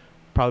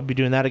 Probably be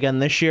doing that again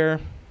this year.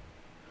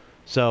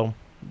 So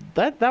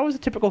that was a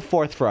typical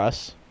 4th for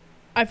us.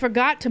 I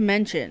forgot to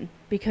mention,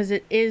 because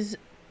it is,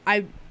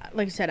 like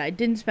I said, I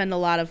didn't spend a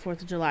lot of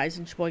 4th of July's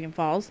in Sheboygan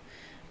Falls,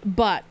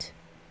 but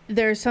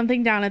there's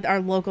something down at our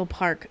local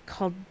park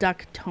called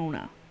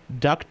Ducktona.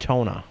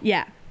 Ducktona.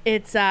 Yeah.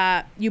 It's,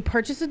 you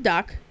purchase a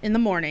duck in the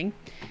morning.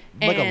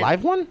 Like a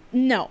live one?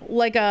 No,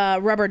 like a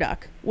rubber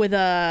duck with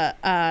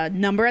a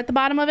number at the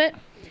bottom of it.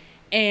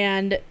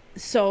 And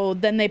so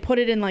then they put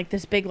it in like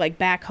this big like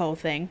backhoe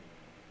thing,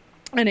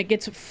 and it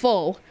gets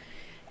full.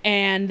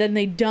 And then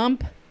they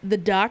dump the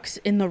ducks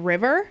in the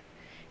river,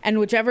 and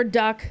whichever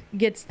duck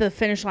gets the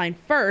finish line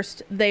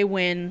first, they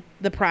win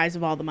the prize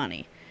of all the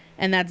money.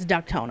 And that's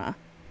Ducktona.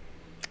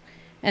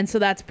 And so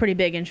that's pretty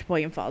big in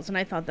Sheboygan Falls. And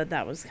I thought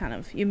that was kind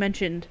of... You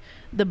mentioned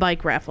the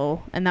bike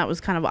raffle, and that was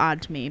kind of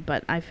odd to me,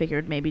 but I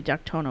figured maybe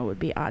Ducktona would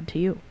be odd to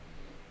you.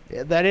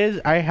 Yeah, that is...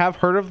 I have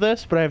heard of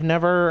this, but I've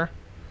never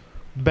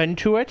been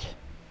to it.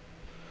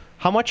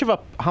 How much of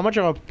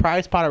a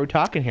prize pot are we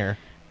talking here?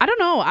 I don't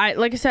know.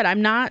 Like I said,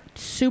 I'm not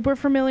super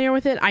familiar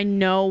with it. I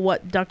know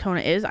what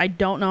Ducktona is. I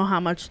don't know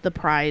how much the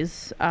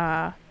prize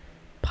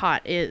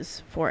pot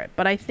is for it.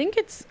 But I think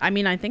it's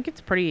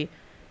pretty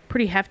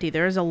hefty.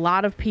 There's a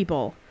lot of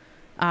people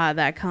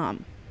that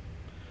come.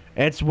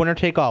 And it's winner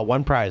take all,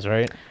 one prize,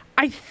 right?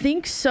 I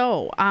think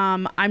so.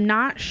 I'm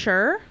not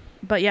sure,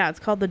 but yeah, it's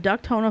called the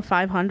Ducktona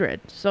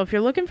 500. So if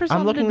you're looking for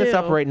something to do, I'm looking this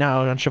up right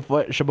now on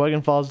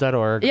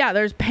SheboyganFalls.org. Yeah,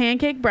 there's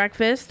pancake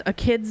breakfast, a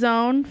kids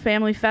zone,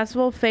 family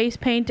festival, face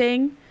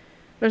painting.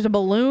 There's a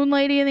balloon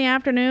lady in the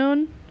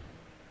afternoon.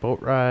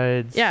 Boat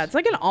rides. Yeah, it's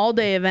like an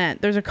all-day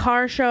event. There's a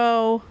car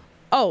show.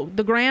 Oh,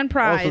 the grand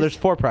prize. Oh, so there's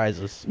 4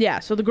 prizes. Yeah,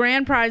 so the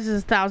grand prize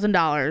is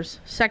 $1,000.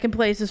 Second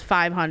place is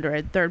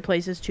 $500. Third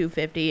place is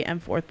 $250,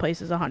 and fourth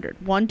place is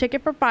 $100. 1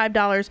 ticket for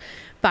 $5.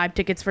 5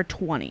 tickets for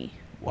 $20.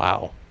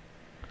 Wow.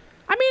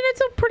 I mean,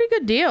 it's a pretty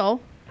good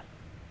deal.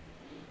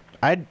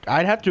 I'd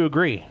have to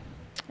agree.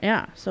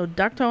 Yeah, so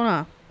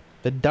Ducktona.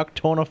 The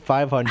Ducktona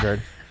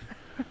 500.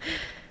 A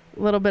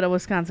little bit of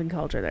Wisconsin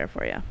culture there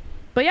for you.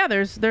 But yeah,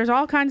 there's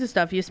all kinds of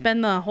stuff. You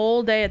spend the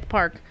whole day at the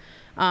park.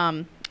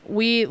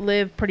 We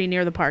live pretty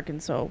near the park,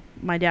 and so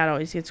my dad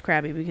always gets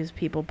crabby because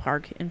people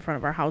park in front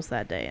of our house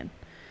that day, and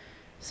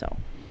so.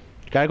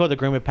 Gotta go the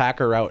Green Bay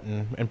Packer route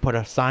and put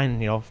a sign,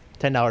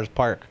 $10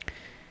 park.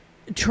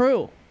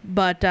 True,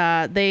 but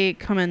they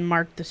come and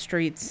mark the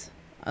streets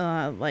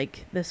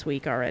like this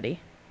week already.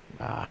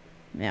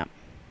 Yeah.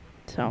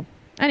 So,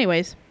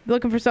 anyways,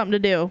 looking for something to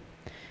do.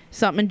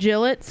 Something in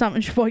Gillette, something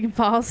in Sheboygan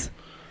Falls.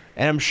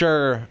 And I'm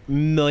sure a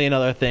million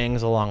other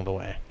things along the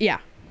way. Yeah.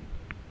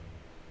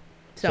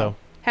 So.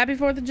 Happy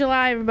 4th of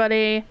July,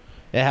 everybody.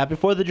 Yeah, happy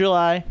 4th of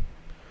July.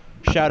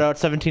 Shout out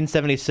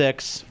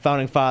 1776,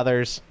 Founding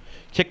Fathers.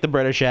 Kick the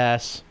British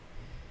ass.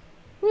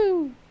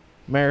 Woo.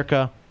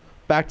 America.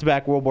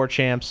 Back-to-back World War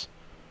champs.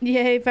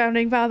 Yay,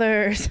 Founding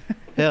Fathers.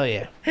 Hell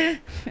yeah.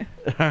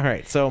 All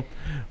right, so,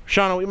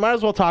 Shawna, we might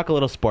as well talk a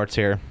little sports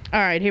here. All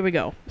right, here we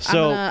go.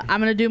 So, I'm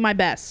gonna do my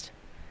best.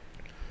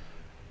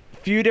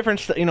 Few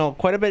different,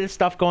 quite a bit of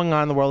stuff going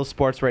on in the world of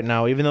sports right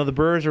now, even though the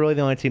Brewers are really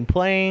the only team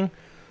playing.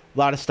 A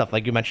lot of stuff,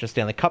 like you mentioned,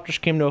 Stanley Cup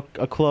just came to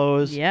a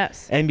close.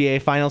 Yes.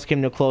 NBA Finals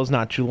came to a close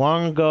not too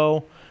long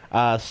ago.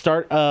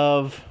 Start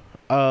of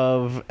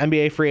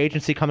NBA free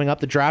agency coming up.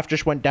 The draft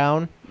just went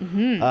down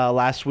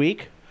last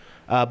week.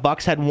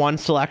 Bucks had 1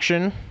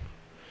 selection,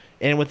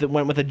 and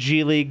went with a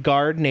G League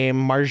guard named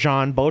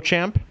MarJon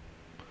Beauchamp.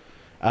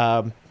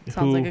 Sounds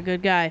like a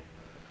good guy.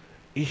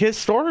 his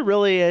story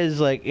really is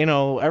like,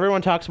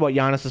 everyone talks about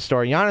Giannis'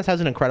 story. Giannis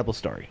has an incredible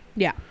story.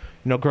 Yeah.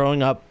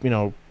 Growing up,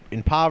 in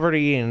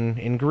poverty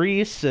in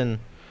Greece, and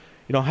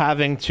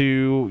having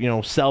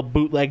to sell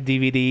bootleg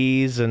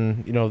DVDs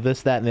and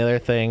this, that, and the other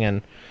thing,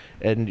 and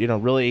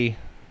really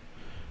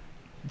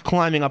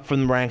climbing up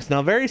from the ranks.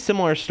 Now, very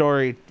similar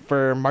story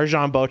for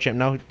MarJon Beauchamp.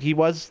 Now, he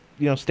was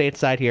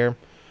stateside here.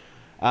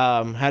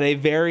 Had a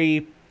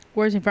very...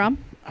 Where's he from?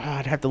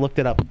 I'd have to look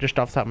that up just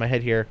off the top of my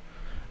head here.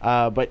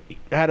 But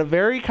had a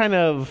very kind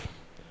of,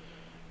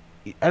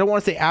 I don't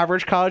want to say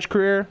average college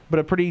career, but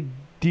a pretty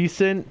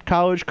decent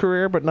college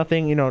career, but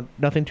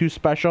nothing too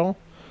special.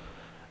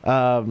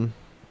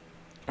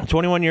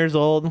 21 years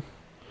old,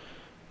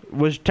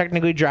 was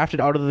technically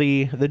drafted out of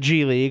the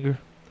G League,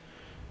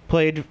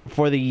 played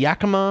for the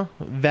Yakima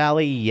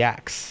Valley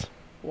Yaks.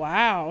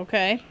 Wow,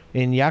 okay.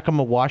 In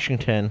Yakima,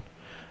 Washington,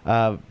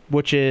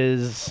 which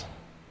is,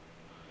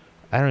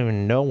 I don't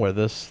even know where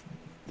this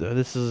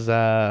is,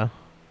 NAIA?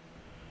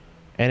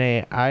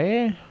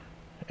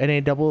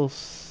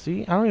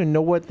 NACC? I don't even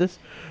know what this...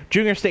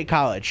 Junior State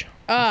College.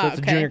 So it's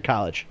a junior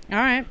college. All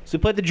right. So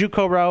he played the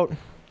JUCO route,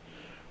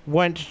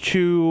 went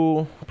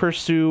to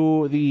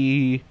pursue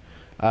the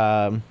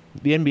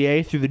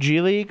NBA through the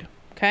G League.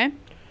 Okay.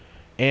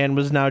 And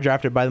was now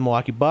drafted by the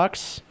Milwaukee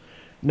Bucks.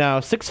 Now,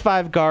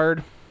 6'5"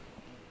 guard,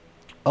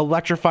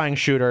 electrifying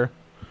shooter,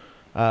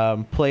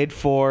 played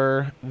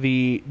for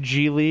the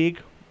G League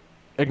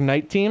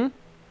Ignite team.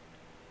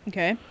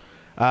 Okay.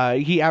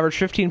 He averaged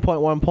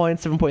 15.1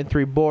 points,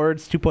 7.3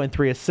 boards,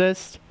 2.3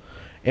 assists,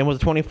 and was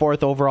the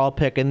 24th overall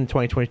pick in the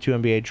 2022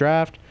 NBA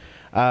draft.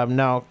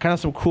 Now, kind of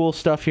some cool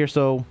stuff here.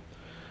 So,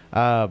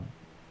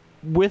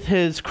 with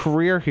his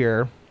career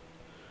here,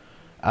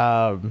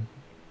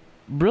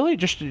 really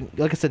just,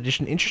 like I said, just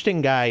an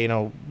interesting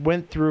guy.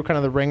 Went through kind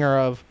of the ringer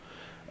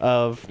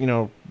of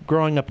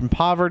growing up in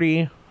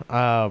poverty. He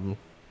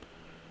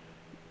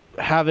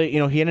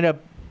ended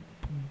up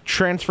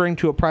transferring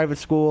to a private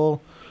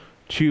school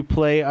to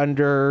play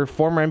under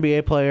former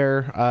NBA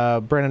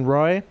player Brandon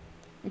Roy.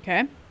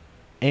 Okay.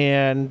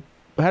 And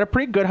had a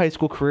pretty good high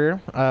school career.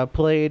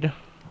 Played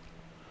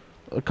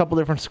a couple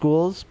different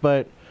schools,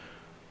 but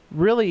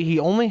really he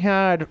only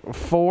had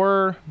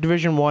 4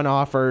 Division I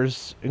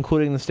offers,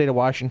 including the state of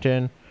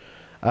Washington,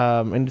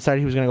 and decided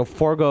he was going to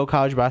forego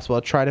college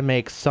basketball to try to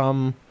make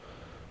some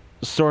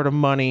sort of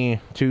money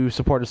to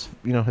support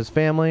his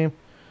family.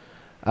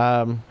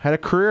 Had a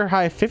career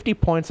high 50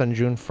 points on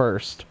June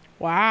 1st.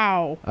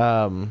 Wow.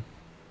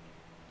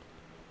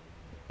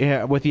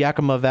 With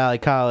Yakima Valley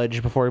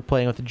College before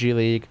playing with the G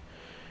League.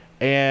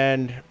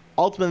 And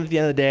ultimately, at the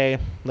end of the day,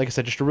 like I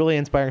said, just a really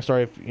inspiring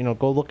story.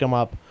 Go look him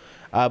up.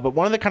 But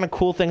one of the kind of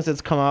cool things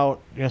that's come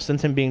out,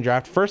 since him being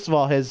drafted, first of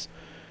all, his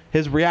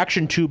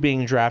reaction to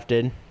being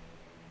drafted,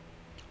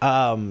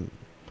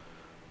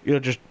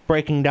 just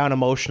breaking down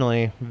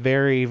emotionally,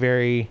 very,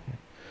 very,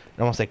 I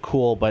don't want to say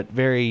cool, but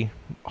very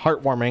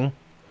heartwarming.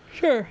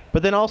 Sure.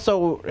 But then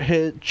also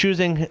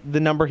choosing the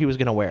number he was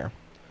going to wear.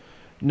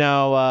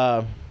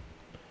 Now,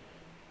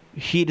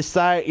 he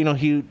decided,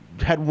 he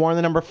had worn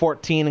the number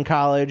 14 in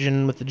college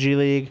and with the G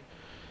League.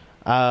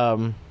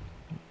 And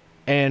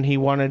he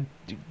wanted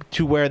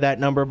to wear that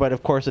number, but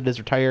of course it is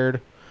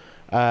retired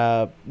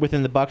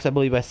within the Bucks, I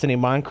believe, by Sidney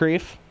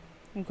Moncrief.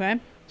 Okay.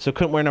 So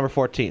couldn't wear number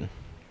 14.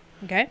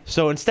 Okay.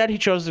 So instead he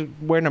chose to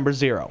wear number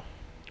 0.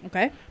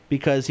 Okay.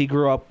 Because he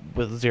grew up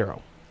with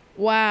 0.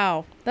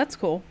 Wow. That's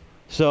cool.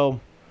 So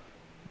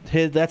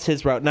that's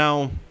his route.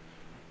 Now,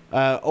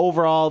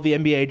 overall, the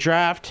NBA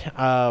draft,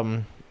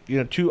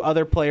 2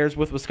 other players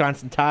with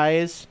Wisconsin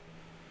ties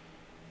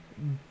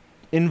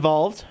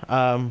involved.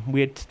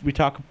 We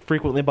talk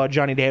frequently about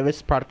Johnny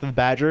Davis, product of the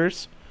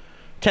Badgers.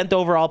 10th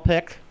overall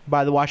pick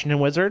by the Washington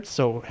Wizards,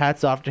 so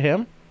hats off to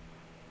him.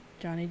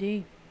 Johnny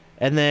D.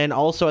 And then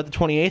also at the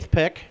 28th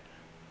pick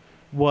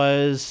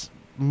was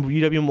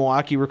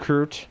UW-Milwaukee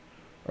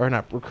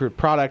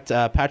product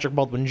Patrick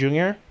Baldwin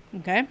Jr.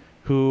 Okay.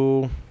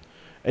 Who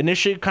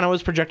initially kind of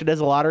was projected as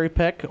a lottery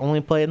pick,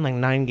 only played in like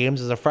 9 games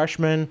as a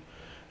freshman,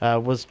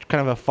 was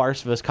kind of a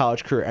farce of his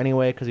college career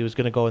anyway because he was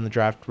going to go in the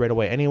draft right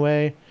away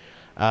anyway.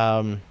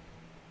 But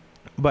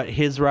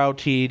his route,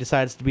 he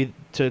decides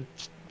to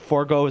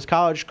forego his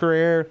college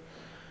career,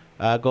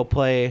 go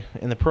play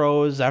in the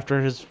pros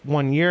after his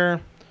 1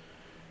 year,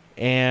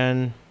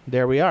 and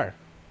there we are.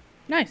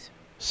 Nice.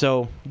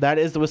 So that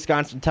is the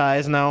Wisconsin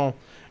ties. Now,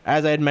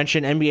 as I had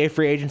mentioned, NBA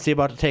free agency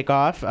about to take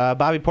off.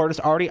 Bobby Portis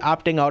already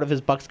opting out of his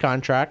Bucks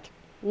contract.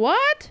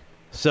 What?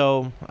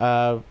 So,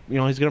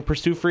 he's going to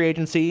pursue free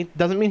agency.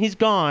 Doesn't mean he's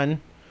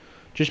gone.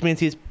 Just means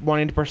he's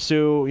wanting to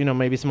pursue,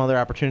 maybe some other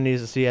opportunities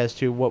to see as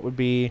to what would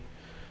be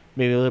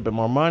maybe a little bit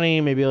more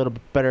money, maybe a little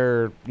bit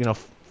better,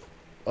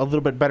 a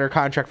little bit better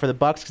contract for the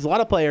Bucks. Because a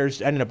lot of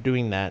players ended up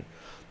doing that.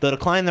 They'll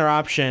decline their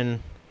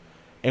option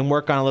and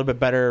work on a little bit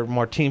better,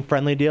 more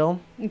team-friendly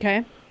deal.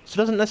 Okay. So it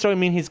doesn't necessarily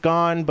mean he's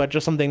gone, but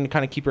just something to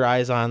kind of keep your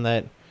eyes on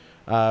that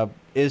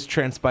is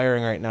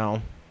transpiring right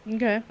now.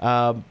 Okay.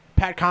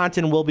 Pat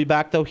Connaughton will be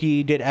back, though.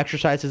 He did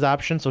exercise his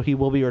option, so he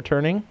will be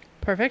returning.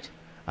 Perfect.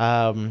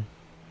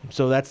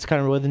 So that's kind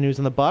of really the news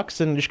on the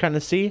Bucks, and just kind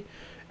of see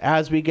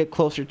as we get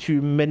closer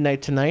to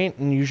midnight tonight,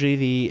 and usually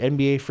the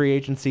NBA free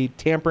agency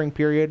tampering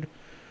period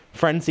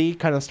frenzy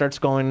kind of starts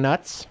going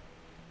nuts.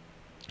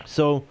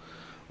 So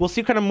we'll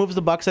see what kind of moves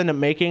the Bucks end up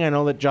making. I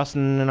know that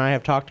Justin and I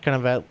have talked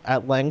kind of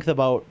at length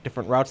about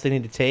different routes they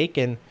need to take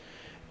and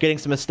getting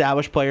some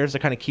established players to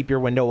kind of keep your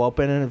window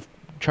open and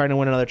trying to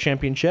win another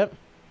championship.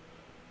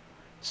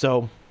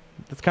 So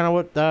that's kind of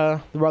what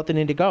the route they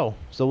need to go.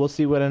 So we'll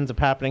see what ends up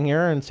happening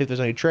here and see if there's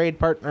any trade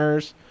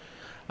partners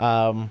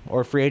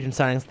or free agent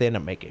signings they end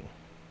up making.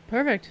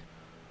 Perfect.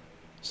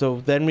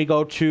 So then we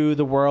go to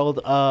the world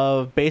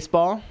of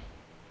baseball.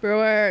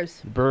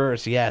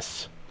 Brewers,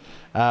 yes.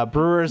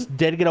 Brewers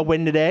did get a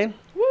win today.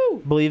 Woo!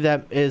 I believe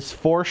that is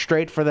 4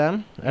 straight for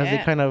them as they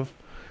kind of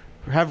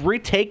have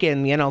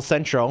retaken the NL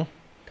Central.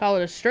 Call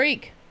it a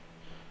streak.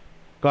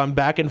 Gone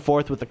back and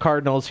forth with the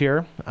Cardinals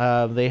here.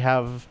 They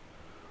have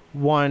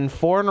won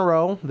 4 in a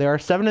row. They are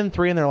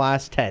 7-3 in their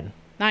last 10.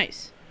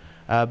 Nice.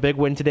 Big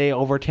win today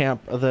over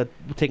Tampa.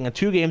 Taking a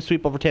 2-game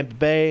sweep over Tampa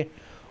Bay.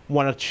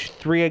 Won a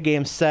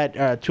 3-game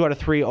set. 2 out of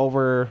 3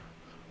 over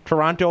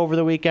Toronto over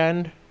the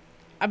weekend.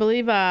 I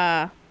believe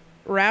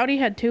Rowdy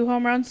had 2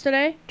 home runs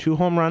today. 2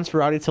 home runs for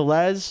Rowdy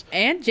Tellez.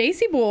 And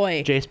JC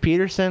Boy. Jace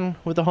Peterson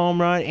with a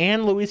home run.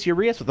 And Luis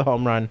Urias with a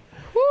home run.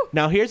 Woo.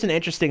 Now, here's an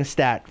interesting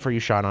stat for you,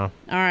 Shawna.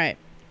 All right.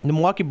 The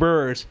Milwaukee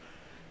Brewers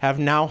have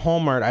now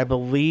homered, I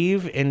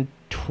believe, in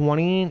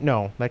 20...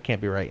 No, that can't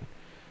be right.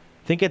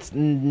 I think it's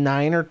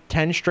 9 or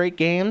 10 straight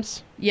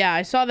games. Yeah,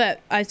 I saw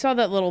that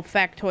little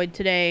factoid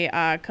today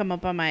come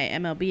up on my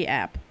MLB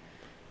app.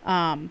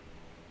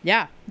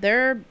 Yeah,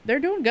 they're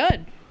doing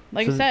good.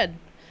 Like I said,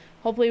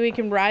 hopefully we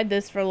can ride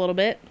this for a little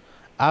bit.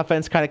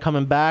 Offense kind of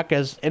coming back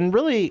and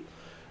really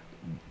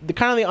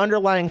the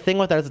underlying thing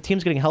with that is the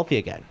team's getting healthy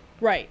again.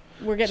 Right.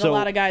 We're getting a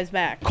lot of guys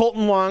back.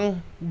 Colton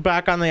Wong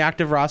back on the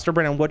active roster.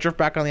 Brandon Woodruff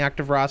back on the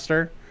active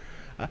roster.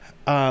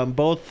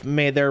 Both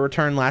made their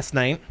return last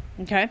night.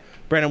 Okay.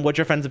 Brandon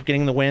Woodruff ends up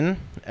getting the win.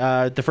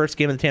 The first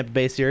game of the Tampa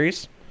Bay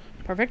series.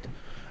 Perfect.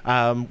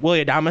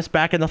 Willie Adames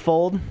back in the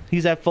fold.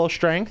 He's at full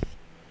strength.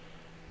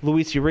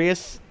 Luis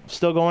Urias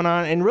still going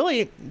on. And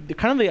really, the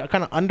kind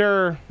of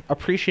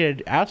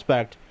underappreciated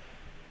aspect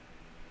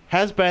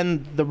has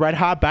been the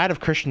red-hot bat of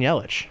Christian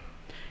Yelich.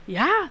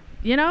 Yeah.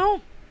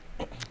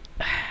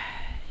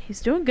 He's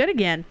doing good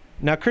again.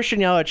 Now, Christian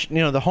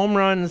Yelich, the home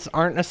runs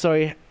aren't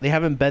necessarily, they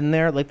haven't been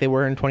there like they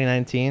were in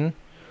 2019.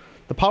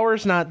 The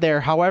power's not there.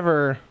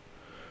 However,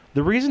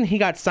 the reason he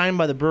got signed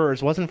by the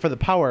Brewers wasn't for the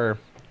power.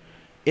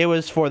 It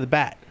was for the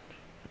bat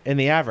and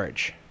the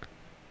average.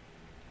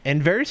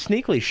 And very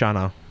sneakily,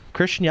 Shawna,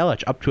 Christian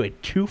Yelich up to a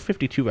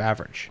 252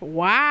 average.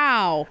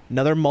 Wow.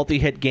 Another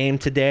multi-hit game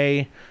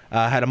today.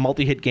 Had a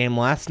multi-hit game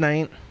last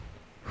night.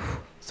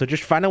 So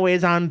just finding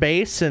ways on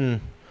base and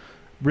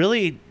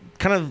really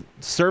kind of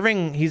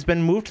serving. He's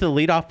been moved to the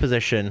leadoff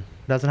position.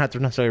 Doesn't have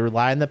to necessarily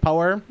rely on the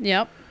power.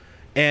 Yep.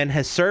 And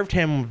has served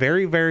him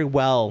very, very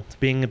well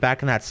being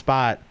back in that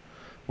spot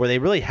where they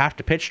really have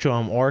to pitch to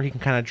him, or he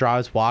can kind of draw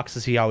his walks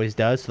as he always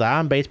does. So the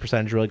on-base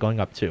percentage really going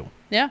up too.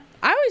 Yeah.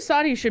 I always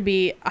thought he should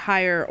be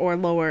higher or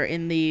lower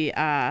in the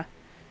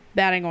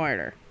batting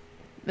order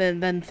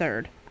than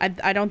third.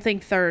 I don't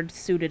think third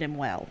suited him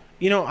well.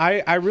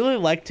 I really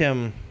liked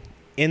him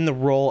in the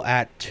role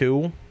at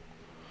 2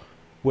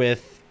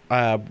 with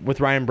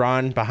Ryan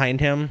Braun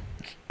behind him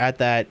at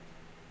that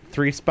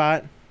 3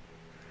 spot.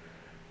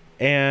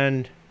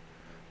 And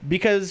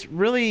because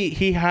really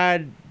he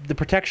had the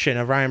protection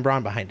of Ryan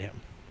Braun behind him.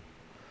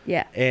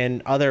 Yeah.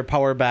 And other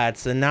power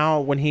bats. And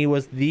now when he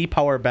was the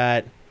power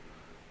bat,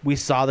 we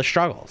saw the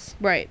struggles.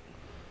 Right.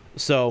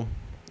 So,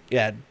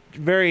 yeah,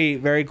 very,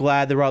 very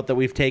glad the route that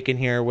we've taken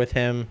here with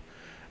him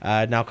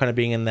now kind of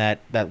being in that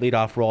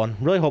leadoff role and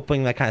really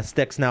hoping that kind of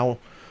sticks. Now,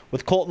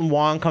 with Colton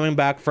Wong coming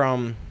back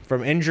from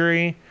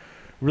injury,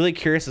 really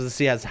curious as to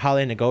see how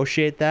they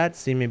negotiate that.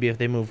 See maybe if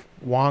they move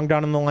Wong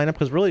down in the lineup,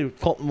 because really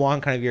Colton Wong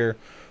kind of your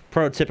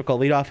prototypical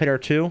leadoff hitter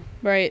too.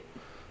 Right.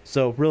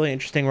 So really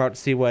interesting route to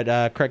see what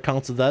Craig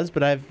Counsell does.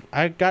 But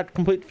I've got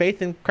complete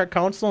faith in Craig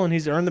Counsell, and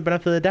he's earned the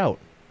benefit of the doubt.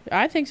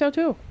 I think so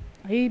too.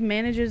 He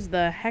manages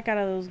the heck out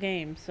of those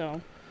games.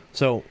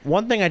 So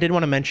one thing I did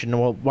want to mention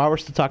while we're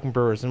still talking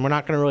Brewers, and we're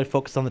not going to really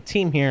focus on the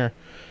team here,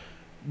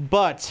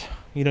 but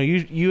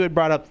you had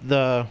brought up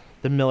the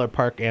Miller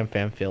Park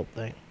AmFam Field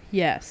thing.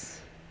 Yes.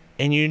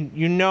 And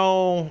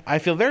I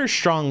feel very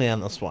strongly on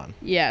this one.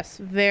 Yes,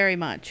 very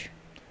much.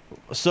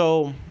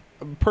 So,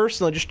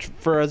 personally, just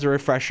as a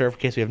refresher, in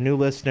case we have new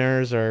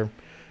listeners or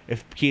in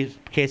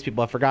case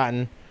people have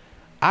forgotten,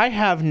 I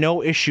have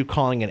no issue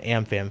calling it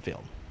AmFam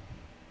Field.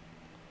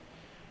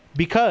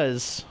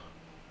 Because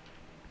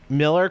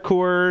Miller,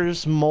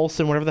 Coors,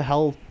 Molson, whatever the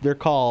hell they're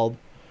called,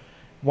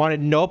 wanted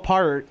no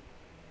part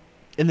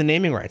in the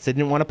naming rights. They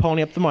didn't want to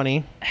pony up the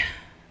money.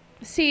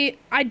 See,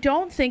 I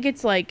don't think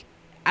it's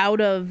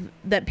out of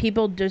that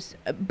people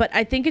but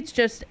I think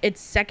it's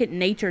second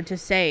nature to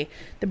say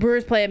the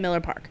Brewers play at Miller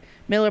Park.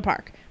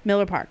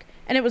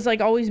 and it was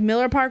like always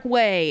Miller Park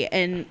Way,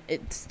 and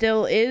it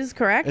still is,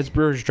 correct? It's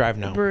Brewers Drive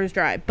now. Brewers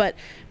Drive, but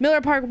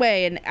Miller Park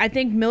Way, and I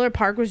think Miller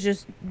Park was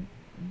just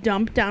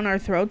dumped down our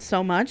throats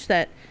so much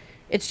that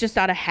it's just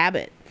out of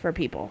habit for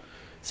people.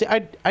 See,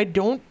 I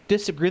don't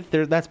disagree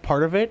that that's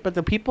part of it, but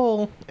the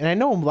people, and I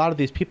know a lot of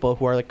these people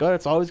who are like, oh,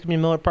 it's always going to be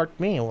Miller Park to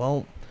me.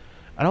 Well,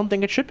 I don't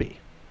think it should be.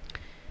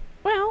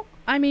 Well,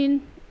 I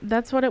mean,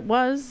 that's what it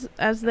was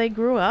as they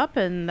grew up,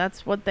 and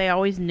that's what they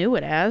always knew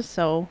it as,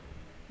 so.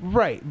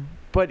 Right.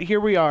 But here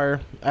we are,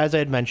 as I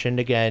had mentioned,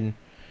 again,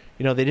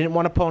 you know, they didn't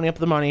want to pony up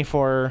the money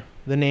for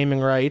the naming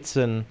rights,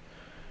 and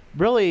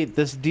really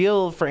this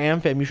deal for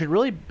AmFam, you should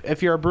really,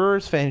 if you're a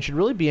Brewers fan, you should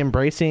really be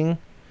embracing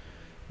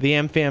the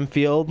AmFam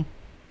field,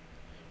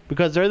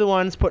 because they're the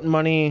ones putting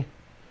money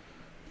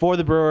for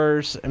the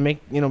Brewers and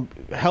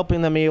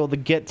helping them be able to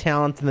get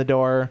talent in the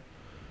door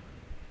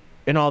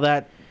and all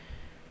that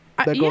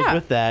goes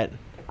with that.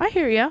 I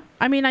hear you.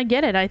 I mean, I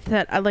get it.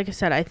 Like I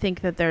said, I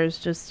think that there's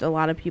just a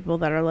lot of people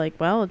that are like,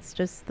 well, it's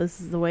just, this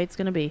is the way it's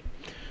going to be.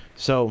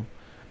 So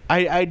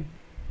I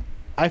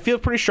feel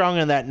pretty strong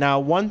on that.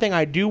 Now, one thing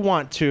I do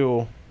want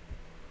to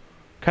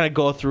kind of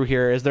go through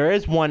here is there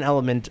is one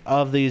element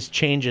of these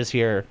changes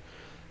here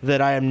that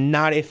I am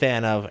not a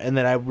fan of and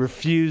that I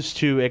refuse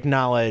to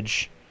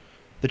acknowledge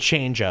the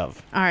change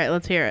of. All right,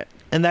 let's hear it.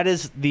 And that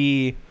is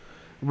the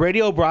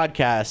radio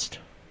broadcast,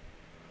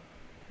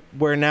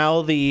 where now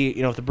if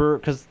the Brewers,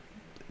 because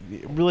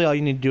really all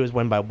you need to do is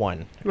win by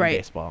one in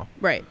baseball.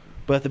 Right.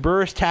 But if the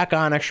Brewers tack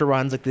on extra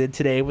runs like they did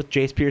today with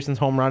Jace Pearson's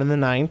home run in the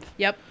 9th.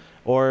 Yep.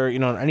 Or,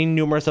 any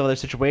numerous other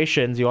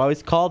situations, you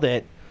always called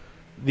it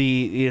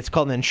it's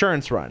called an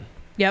insurance run.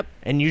 Yep.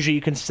 And usually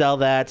you can sell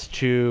that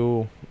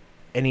to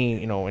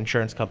any,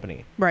 insurance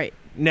company. Right.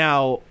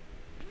 Now,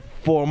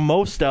 for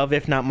most of,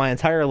 if not my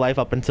entire life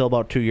up until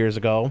about 2 years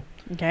ago,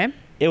 okay,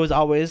 it was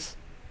always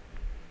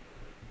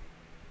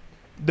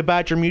the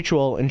Badger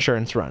Mutual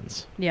insurance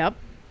runs. Yep.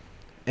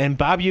 And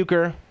Bob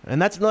Uecker,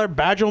 and that's another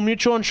Badger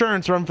Mutual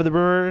insurance run for the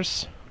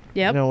Brewers.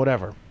 Yep.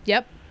 Whatever.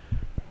 Yep.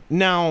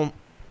 Now,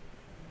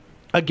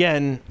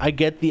 again, I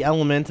get the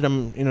element,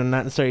 and I'm,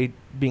 not necessarily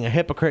being a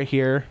hypocrite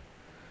here,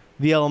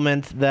 the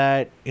element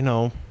that,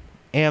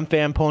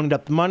 AmFam ponied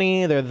up the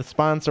money, they're the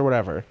sponsor,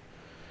 whatever.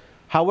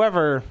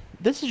 However,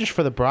 this is just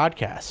for the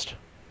broadcast.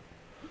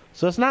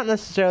 So it's not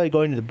necessarily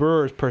going to the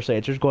Brewers per se,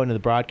 it's just going to the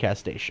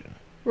broadcast station.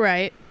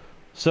 Right.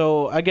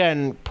 So,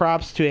 again,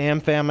 props to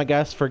AmFam, I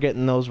guess, for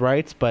getting those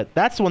rights, but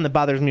that's the one that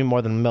bothers me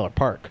more than Miller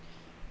Park.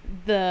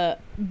 The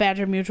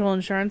Badger Mutual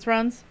insurance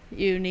runs,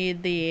 you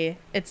need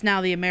it's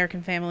now the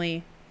American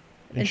Family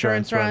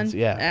insurance runs.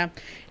 Yeah.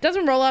 It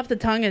doesn't roll off the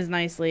tongue as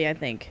nicely, I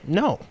think.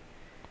 No.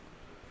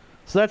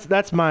 So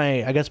that's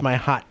my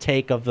hot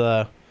take of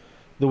the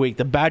week.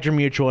 The Badger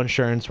Mutual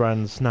insurance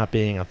runs not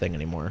being a thing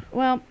anymore.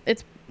 Well,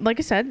 it's like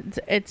I said,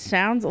 it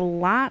sounds a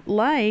lot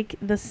like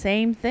the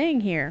same thing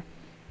here.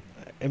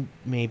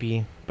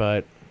 Maybe,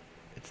 but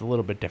it's a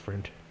little bit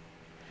different.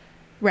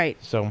 Right.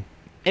 So,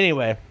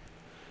 anyway,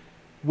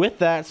 with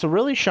that, so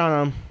really,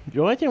 Shawna,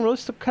 the only thing we really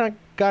still kind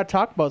of got to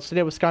talk about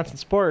today, Wisconsin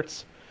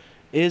sports,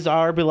 is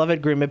our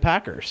beloved Green Bay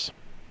Packers.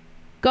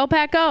 Go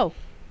Pack Go!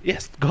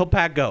 Yes, go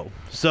Pack Go.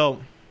 So,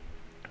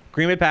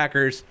 Green Bay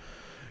Packers,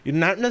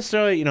 not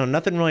necessarily,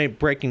 nothing really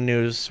breaking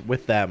news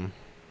with them.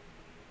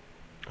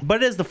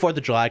 But it is the 4th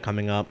of July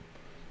coming up.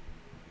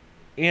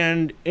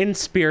 And in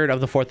spirit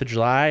of the 4th of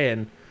July,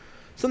 and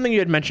something you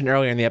had mentioned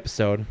earlier in the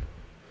episode,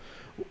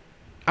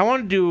 I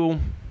want to do,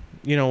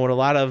 what a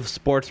lot of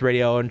sports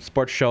radio and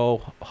sports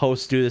show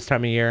hosts do this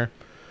time of year.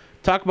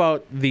 Talk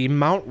about the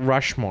Mount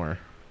Rushmore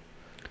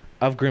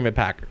of Green Bay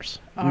Packers.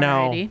 Alrighty.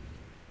 Now,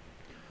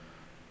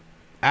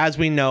 as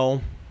we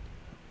know,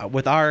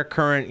 with our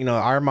current,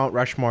 our Mount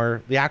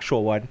Rushmore, the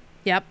actual one.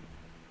 Yep.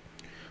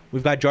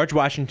 We've got George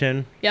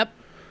Washington. Yep.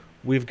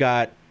 We've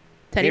got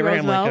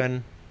Abraham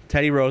Lincoln,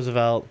 Teddy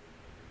Roosevelt,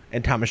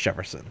 and Thomas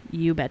Jefferson.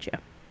 You betcha.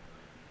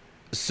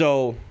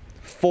 So,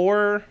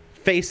 4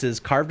 faces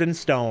carved in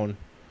stone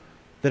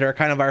that are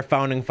kind of our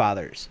founding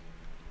fathers.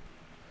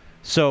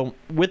 So,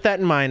 with that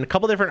in mind, a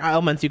couple different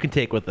elements you can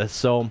take with this.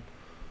 So,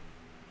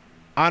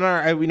 on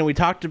our, we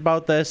talked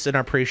about this in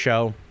our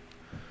pre-show.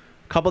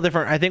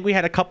 I think we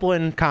had a couple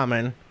in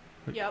common.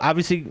 Yep.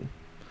 Obviously,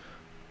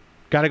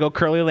 got to go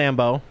Curly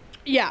Lambeau.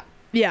 Yeah.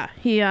 Yeah.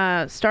 He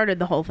started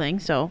the whole thing,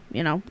 so,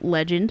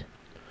 legend.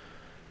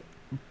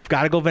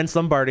 Got to go Vince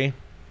Lombardi.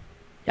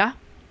 Yeah.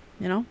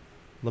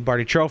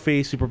 Lombardi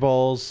Trophy, Super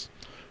Bowls.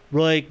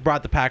 Really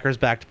brought the Packers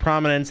back to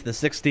prominence in the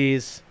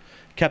 60s.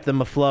 Kept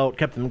them afloat,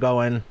 kept them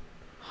going.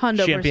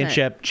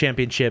 100%.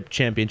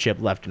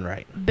 Championship, left and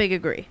right. Big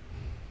agree.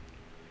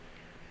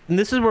 And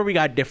this is where we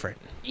got different.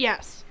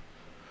 Yes.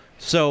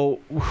 So,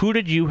 who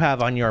did you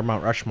have on your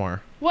Mount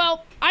Rushmore?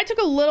 Well, I took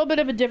a little bit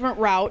of a different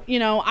route.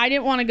 I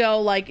didn't want to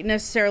go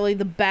necessarily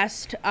the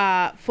best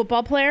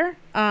football player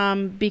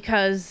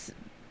because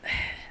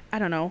I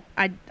don't know.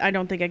 I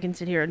don't think I can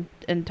sit here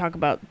and talk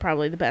about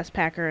probably the best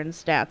Packer and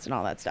stats and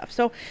all that stuff.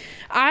 So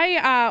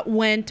I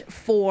went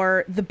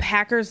for the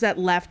Packers that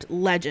left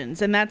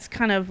legends, and that's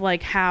kind of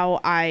like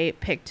how I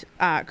picked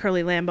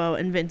Curly Lambeau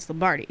and Vince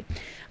Lombardi.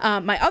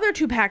 My other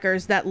two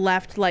Packers that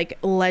left like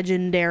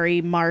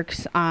legendary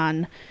marks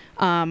on,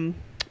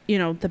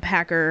 the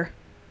Packer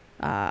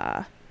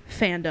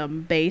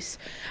fandom base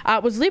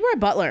was Leroy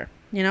Butler.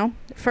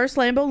 First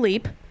Lambeau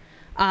leap,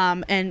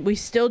 and we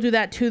still do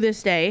that to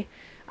this day.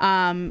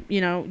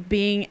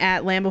 Being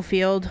at Lambeau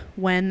Field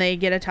when they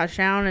get a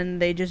touchdown and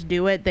they just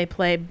do it. They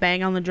play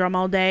bang on the drum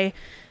all day.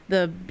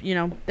 They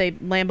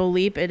Lambeau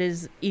leap. It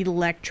is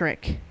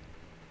electric.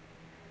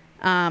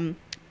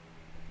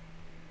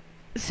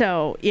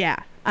 So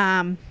yeah.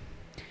 That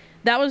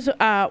was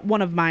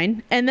one of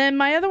mine. And then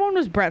my other one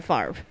was Brett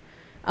Favre.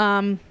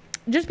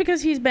 Just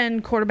because he's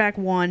been quarterback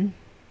one,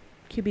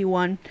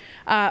 QB1,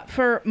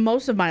 for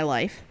most of my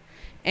life.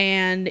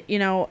 And,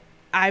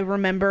 I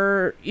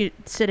remember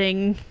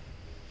sitting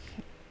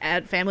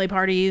at family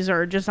parties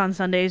or just on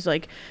Sundays,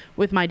 like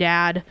with my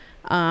dad,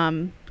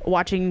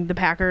 watching the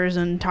Packers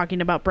and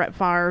talking about Brett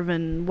Favre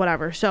and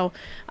whatever. So,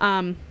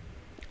 I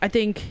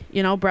think,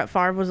 Brett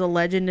Favre was a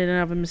legend in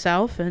and of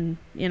himself. And,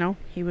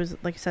 he was,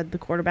 like I said, the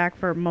quarterback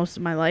for most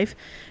of my life.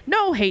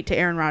 No hate to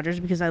Aaron Rodgers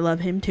because I love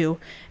him too.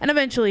 And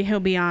eventually he'll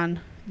be on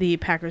the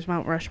Packers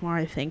Mount Rushmore,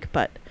 I think.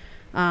 But,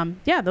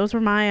 those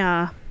were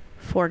my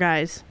 4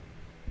 guys.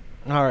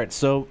 All right,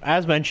 so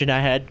as mentioned,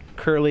 I had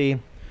Curly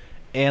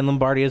and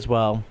Lombardi as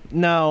well.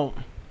 Now,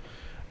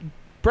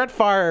 Brett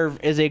Favre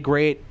is a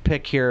great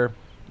pick here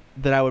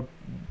that I would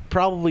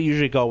probably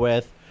usually go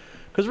with,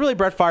 because really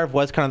Brett Favre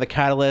was kind of the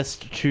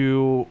catalyst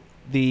to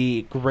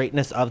the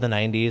greatness of the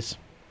 90s.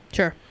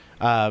 Sure.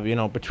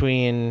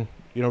 Between,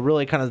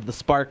 really kind of the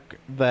spark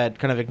that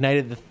kind of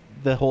ignited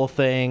the whole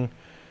thing.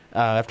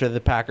 After the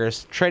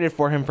Packers traded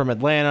for him from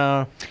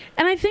Atlanta.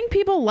 And I think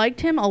people liked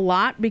him a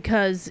lot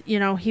because,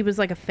 he was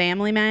like a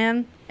family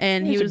man.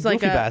 And he was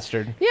like a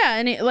bastard. Yeah,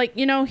 and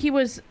he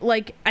was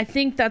like, I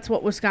think that's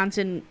what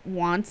Wisconsin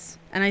wants.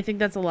 And I think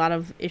that's a lot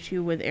of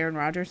issue with Aaron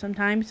Rodgers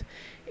sometimes,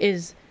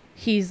 is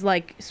he's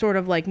like sort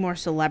of like more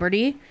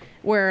celebrity,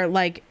 where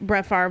like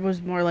Brett Favre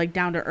was more like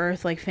down to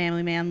earth, like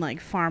family man,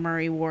 like farmer.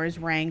 He wore his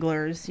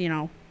Wranglers,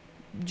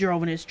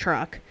 drove in his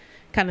truck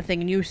kind of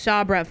thing. And you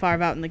saw Brett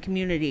Favre out in the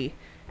community.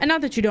 And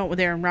not that you don't with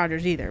Aaron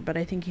Rodgers either, but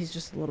I think he's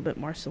just a little bit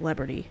more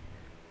celebrity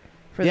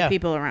for the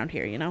people around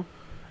here,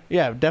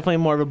 Yeah, definitely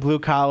more of a blue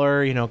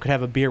collar, could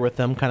have a beer with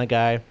them kind of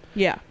guy.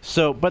 Yeah.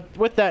 So, but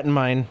with that in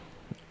mind,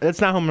 that's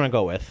not who I'm going to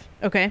go with.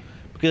 Okay.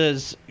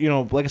 Because,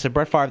 like I said,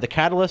 Brett Favre, the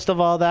catalyst of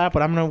all that,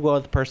 but I'm going to go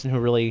with the person who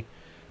really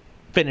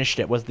finished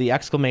it, was the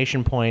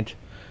exclamation point,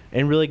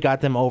 and really got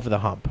them over the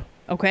hump.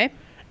 Okay.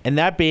 And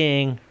that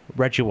being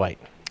Reggie White.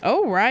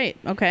 Oh, right.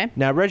 Okay.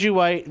 Now, Reggie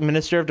White,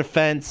 Minister of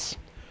Defense,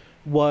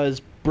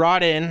 was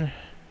brought in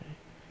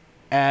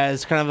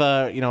as kind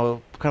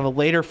of a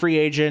later free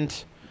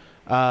agent,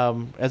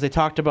 as they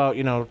talked about,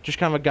 just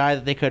kind of a guy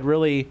that they could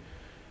really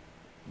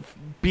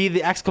be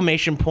the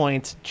exclamation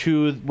point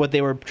to what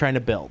they were trying to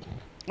build.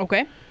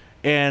 Okay.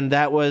 And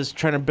that was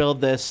trying to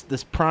build this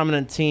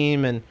prominent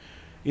team, and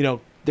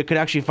that could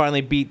actually finally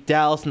beat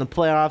Dallas in the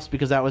playoffs,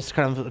 because that was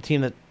kind of a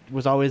team that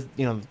was always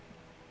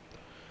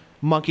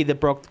monkey that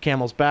broke the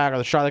camel's back, or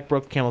the straw that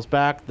broke the camel's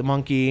back, the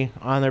monkey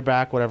on their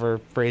back, whatever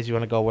phrase you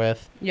want to go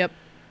with. Yep.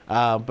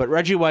 But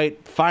Reggie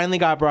White finally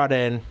got brought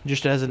in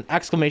just as an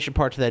exclamation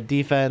part to that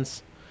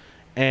defense,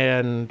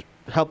 and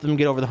helped them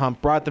get over the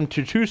hump, brought them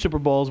to 2 Super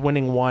Bowls,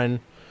 winning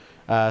one,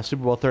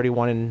 Super Bowl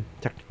 31 in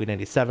technically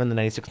 97, the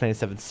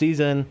 96-97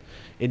 season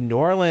in New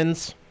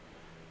Orleans.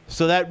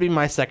 So that would be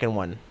my second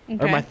one,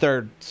 or my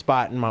third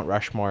spot in Mount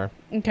Rushmore.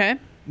 Okay.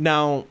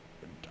 Now,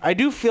 I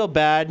do feel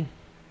bad,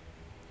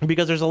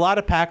 because there's a lot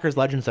of Packers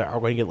legends that are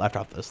going to get left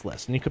off this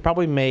list. And you could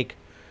probably make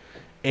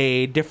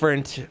a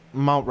different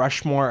Mount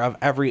Rushmore of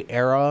every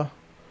era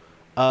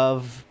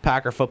of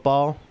Packer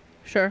football.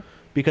 Sure.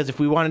 Because if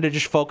we wanted to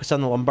just focus on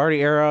the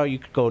Lombardi era, you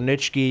could go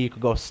Nitschke, you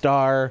could go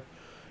Starr,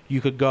 you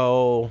could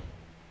go,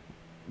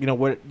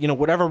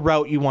 whatever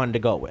route you wanted to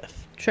go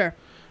with. Sure.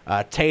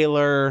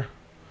 Taylor,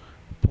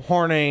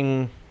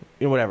 Horning,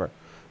 whatever.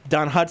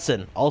 Don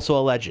Hudson, also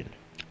a legend.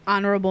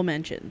 Honorable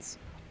mentions.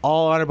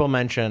 All honorable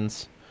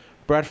mentions.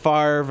 Brett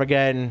Favre,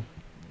 again,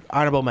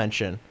 honorable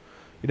mention.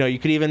 You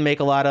could even make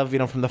a lot of,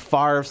 from the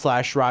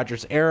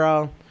Favre/Rodgers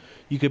era.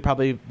 You could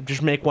probably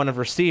just make one of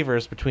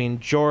receivers between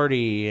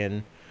Jordy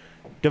and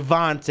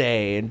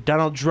Devontae and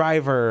Donald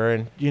Driver,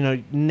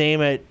 and,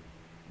 name it.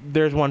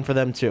 There's one for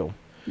them too.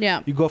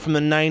 Yeah. You go from the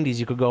 90s,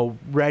 you could go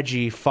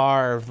Reggie,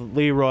 Favre,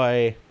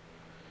 Leroy,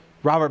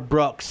 Robert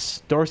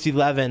Brooks, Dorsey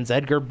Levens,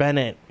 Edgar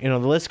Bennett. The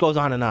list goes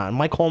on and on.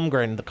 Mike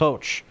Holmgren, the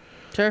coach.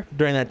 Sure.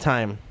 During that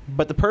time.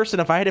 But the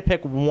person, if I had to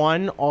pick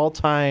one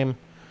all-time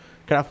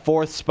kind of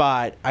 4th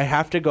spot, I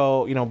have to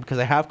go, because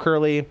I have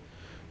Curly,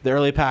 the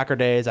early Packer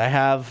days. I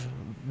have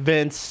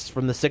Vince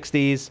from the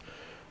 60s,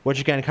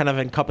 which again kind of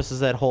encompasses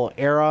that whole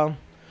era.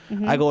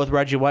 Mm-hmm. I go with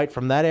Reggie White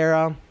from that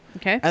era.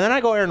 Okay. And then I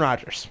go Aaron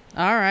Rodgers.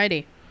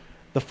 Alrighty.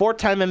 the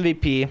 4-time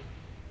MVP,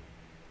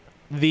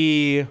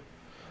 the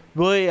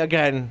really,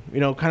 again,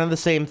 kind of the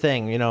same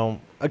thing,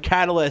 a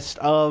catalyst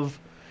of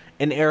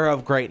an era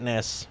of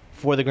greatness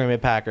for the Green Bay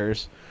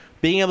Packers,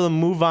 being able to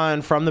move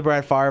on from the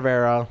Brett Favre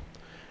era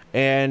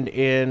and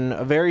in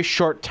a very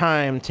short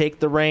time take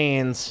the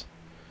reins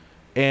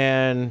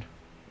and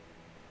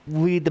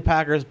lead the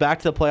Packers back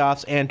to the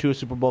playoffs and to a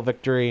Super Bowl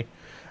victory.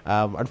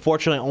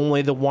 Unfortunately,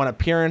 only the one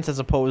appearance as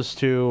opposed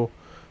to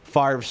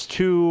Favre's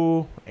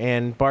 2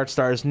 and Bart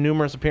Starr's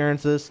numerous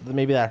appearances.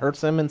 Maybe that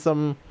hurts him in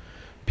some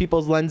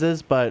people's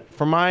lenses, but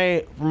for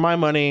my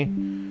money,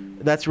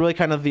 that's really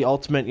kind of the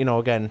ultimate,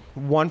 again,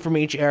 one from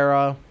each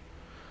era,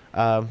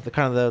 the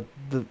kind of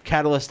the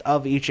catalyst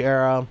of each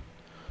era.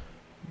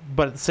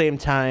 But at the same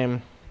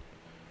time,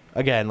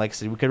 again, like I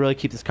said, we could really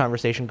keep this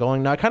conversation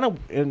going. Now,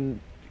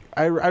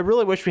 I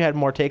really wish we had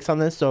more takes on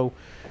this. So,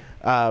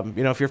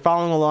 if you're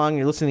following along,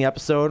 you're listening to the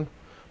episode,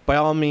 by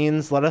all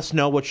means, let us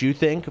know what you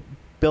think.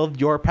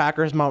 Build your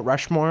Packers Mount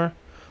Rushmore.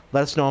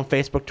 Let us know on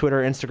Facebook,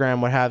 Twitter,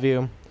 Instagram, what have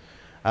you.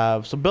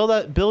 So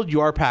build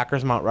your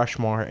Packers Mount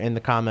Rushmore in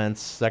the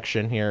comments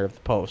section here of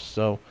the post.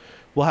 So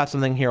we'll have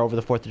something here over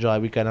the 4th of July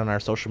weekend on our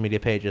social media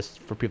pages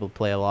for people to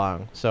play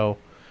along. So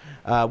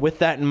with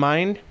that in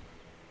mind,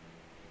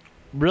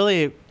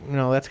 really,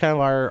 that's kind of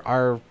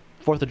our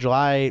 4th of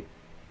July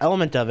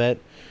element of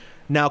it.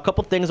 Now, a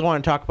couple things I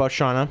want to talk about,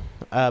 Shawna,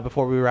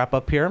 before we wrap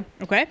up here.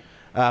 Okay.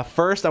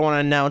 First, I want to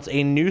announce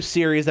a new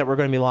series that we're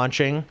going to be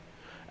launching.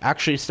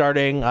 Actually,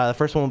 starting, the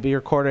first one will be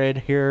recorded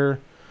here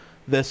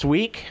this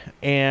week,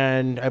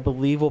 and I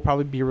believe we'll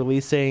probably be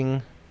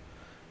releasing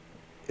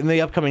in the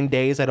upcoming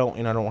days. I don't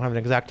have an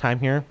exact time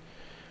here,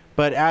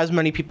 but as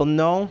many people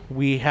know,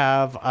 we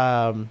have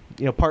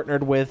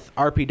partnered with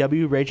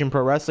RPW, Raging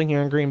Pro Wrestling,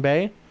 here in Green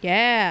Bay.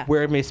 Yeah,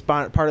 we're going to be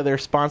part of their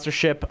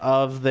sponsorship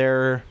of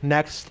their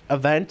next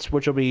event,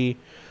 which will be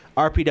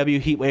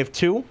RPW Heatwave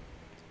 2.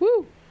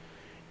 Woo!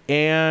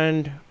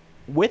 And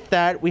with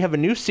that, we have a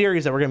new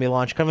series that we're going to be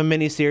launching, kind of a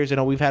mini series.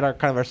 We've had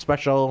our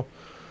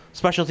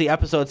specialty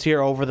episodes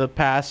here over the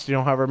past,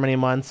 however many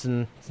months,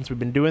 and since we've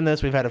been doing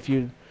this, we've had a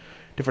few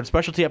different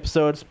specialty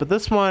episodes. But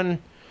this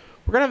one,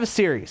 we're gonna have a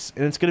series,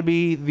 and it's gonna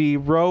be the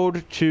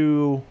road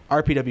to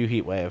RPW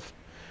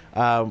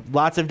Heatwave.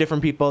 Lots of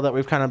different people that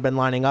we've kind of been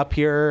lining up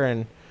here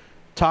and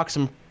talk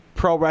some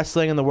pro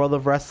wrestling and the world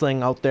of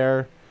wrestling out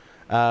there.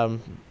 I'll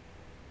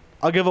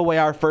give away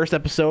our first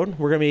episode.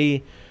 We're gonna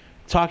be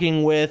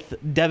talking with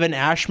Devin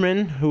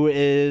Ashman, who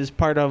is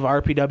part of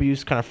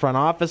RPW's kind of front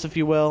office, if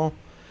you will.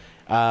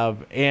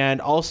 And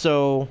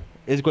also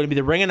is going to be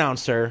the ring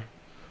announcer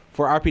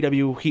for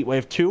RPW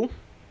Heatwave 2.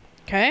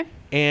 Okay.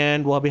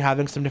 And we'll be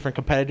having some different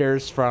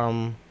competitors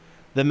from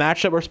the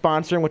match that we're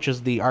sponsoring, which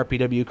is the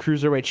RPW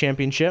Cruiserweight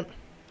Championship.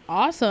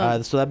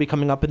 Awesome. So that'll be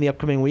coming up in the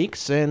upcoming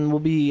weeks, and we'll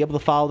be able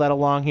to follow that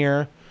along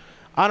here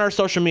on our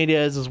social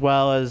medias, as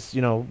well as,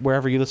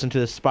 wherever you listen to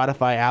this,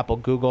 Spotify, Apple,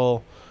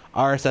 Google,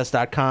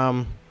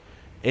 RSS.com,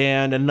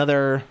 and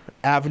another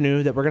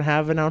avenue that we're going to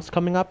have announced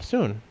coming up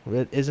soon.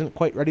 It isn't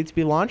quite ready to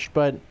be launched,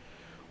 but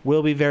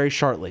will be very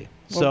shortly.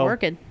 We're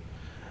working.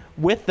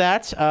 With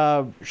that,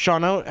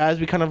 Shawna, as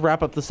we kind of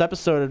wrap up this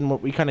episode, and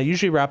what we kind of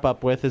usually wrap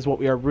up with is what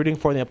we are rooting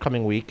for in the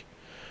upcoming week.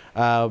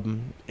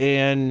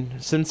 And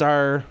since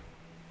our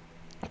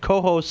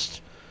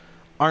co-hosts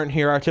aren't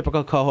here, our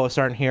typical co-hosts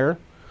aren't here,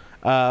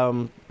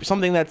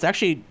 something that's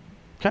actually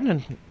kind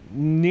of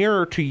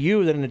nearer to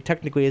you than it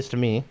technically is to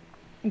me.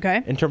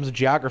 Okay. In terms of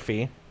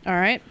geography. All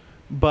right.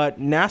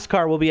 But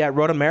NASCAR will be at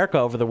Road America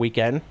over the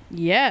weekend.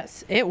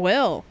 Yes, it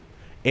will.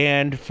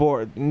 And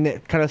for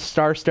kind of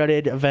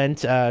star-studded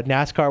event,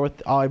 NASCAR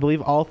with, I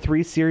believe, all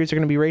 3 series are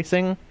going to be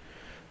racing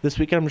this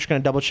weekend. I'm just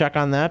going to double-check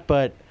on that.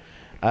 But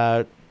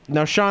now,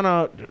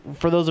 Shawna,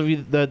 for those of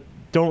you that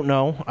don't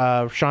know,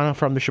 Shawna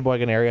from the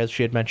Sheboygan area, as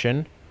she had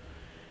mentioned,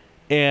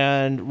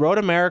 and Road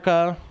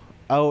America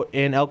out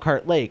in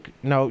Elkhart Lake.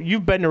 Now,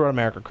 you've been to Road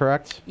America,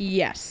 correct?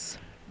 Yes.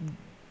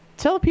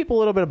 Tell people a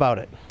little bit about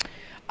it.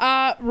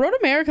 Road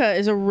America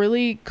is a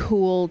really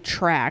cool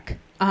track.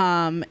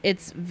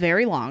 It's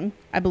very long.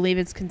 I believe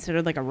it's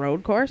considered like a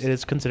road course. It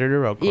is considered a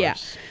road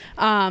course.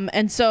 Yeah.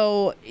 And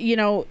so, you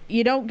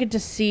don't get to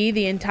see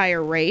the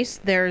entire race.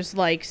 There's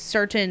like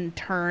certain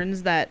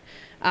turns that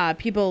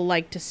people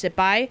like to sit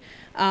by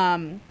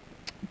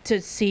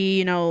to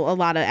see, a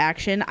lot of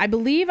action. I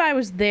believe I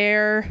was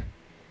there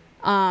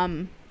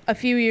a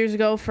few years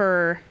ago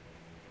for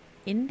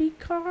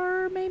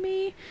IndyCar,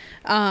 maybe,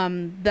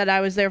 that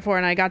I was there for,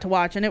 and I got to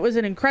watch, and it was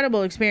an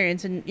incredible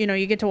experience. And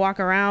you get to walk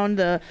around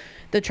the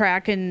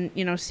track and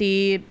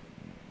see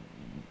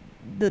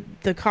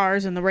the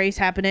cars and the race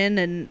happening.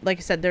 And like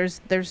I said,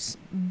 there's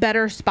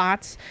better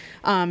spots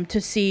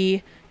to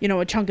see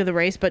a chunk of the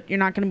race, but you're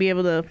not going to be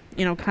able to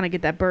kind of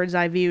get that bird's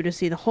eye view to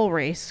see the whole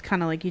race,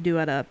 kind of like you do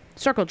at a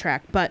circle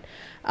track. But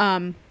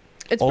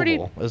it's oval pretty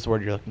is the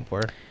word you're looking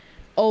for.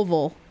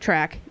 Oval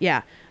track,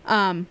 yeah.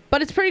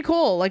 But it's pretty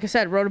cool. Like I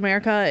said, Road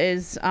America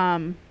is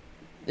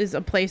is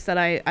a place that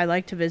I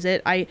like to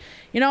visit.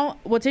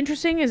 What's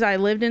interesting is I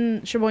lived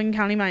in Sheboygan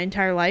County my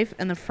entire life,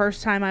 and the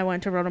first time I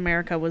went to Road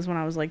America was when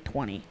I was like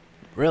 20.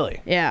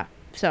 Really? Yeah.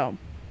 So.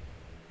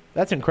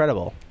 That's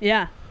incredible.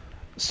 Yeah.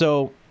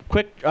 So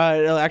quick,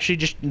 it'll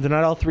actually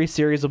not all 3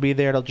 series will be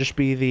there. It'll just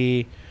be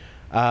the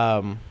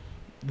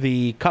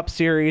Cup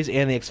Series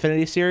and the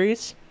Xfinity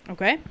Series.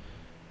 Okay.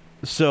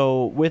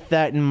 So with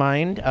that in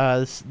mind,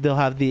 they'll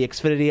have the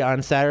Xfinity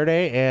on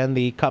Saturday and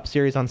the Cup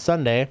Series on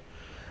Sunday.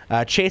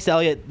 Chase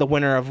Elliott, the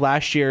winner of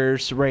last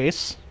year's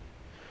race,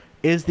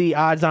 is the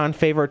odds-on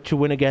favorite to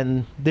win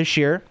again this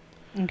year.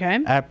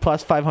 Okay. At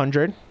plus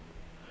 500.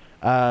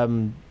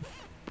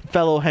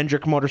 Fellow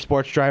Hendrick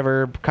Motorsports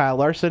driver Kyle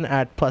Larson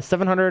at plus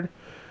 700.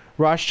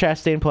 Ross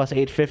Chastain plus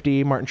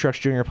 850. Martin Truex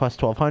Jr. plus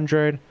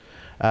 1200.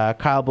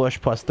 Kyle Busch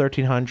plus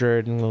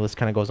 1300. And the list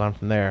kind of goes on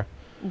from there.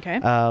 Okay.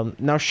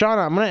 Now,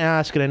 Shawna, I'm going to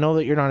ask, and I know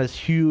that you're not as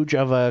huge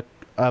of a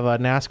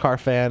NASCAR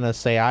fan as,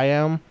 say, I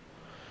am,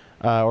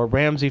 or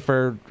Ramsey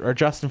or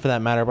Justin for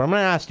that matter, but I'm going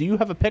to ask, do you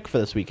have a pick for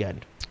this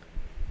weekend?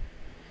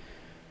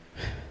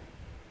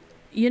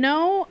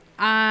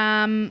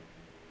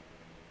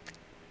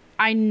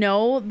 I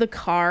know the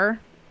car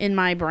in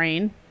my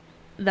brain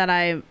that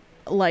I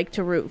like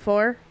to root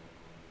for.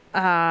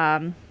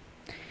 That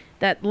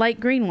light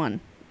green one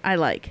I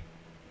like.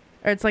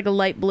 Or it's like a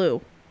light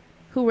blue.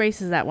 Who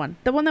races that one?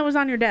 The one that was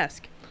on your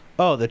desk.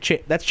 Oh,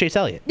 that's Chase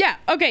Elliott. Yeah,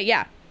 okay,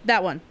 yeah.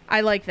 That one.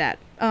 I like that.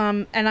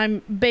 And I'm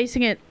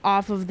basing it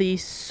off of the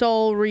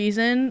sole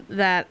reason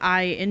that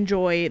I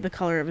enjoy the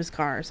color of his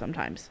car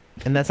sometimes.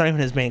 And that's not even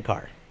his main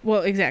car.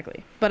 Well,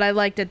 exactly. But I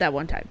liked it that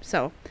one time.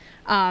 So,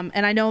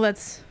 and I know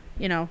that's,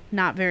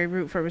 not very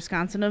root for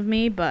Wisconsin of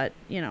me, but,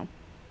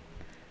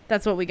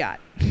 that's what we got.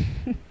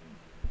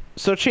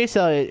 So Chase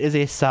Elliott is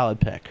a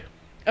solid pick.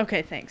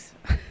 Okay, thanks.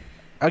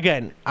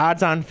 Again,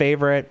 odds-on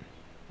favorite.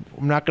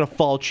 I'm not going to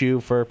fault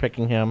you for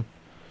picking him.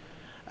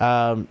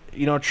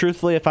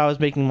 Truthfully, if I was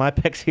making my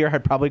picks here,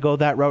 I'd probably go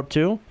that route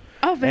too.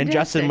 Oh, fantastic. And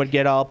Justin would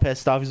get all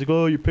pissed off. He's like,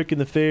 oh, you're picking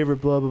the favorite,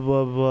 blah, blah,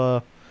 blah,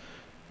 blah.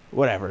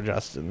 Whatever,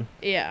 Justin.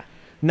 Yeah.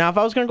 Now, if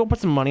I was going to go put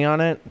some money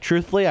on it,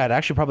 truthfully, I'd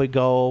actually probably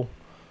go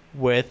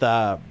with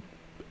AJ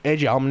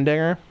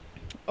Allmendinger.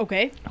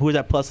 Okay. Who is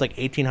at plus like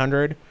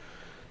 1,800.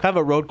 Kind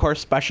of a road course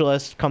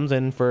specialist, comes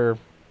in for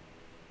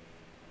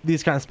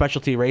these kind of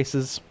specialty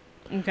races.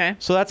 Okay.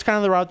 So that's kind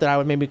of the route that I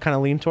would maybe kind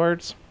of lean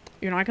towards.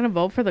 You're not going to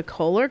vote for the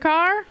Kohler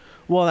car?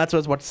 Well, that's what I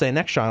was about to say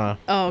next, Shawna.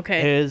 Oh,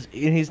 okay.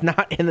 He's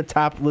not in the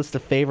top list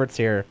of favorites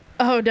here.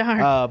 Oh, darn.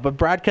 But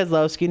Brad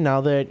Keselowski,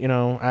 now that,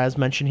 as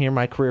mentioned here,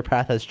 my career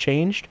path has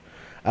changed.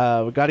 We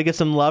got to give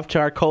some love to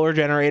our Kohler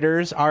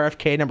generators,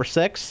 RFK number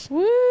 6.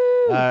 Woo!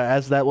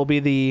 As that will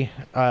be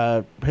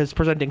his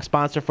presenting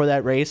sponsor for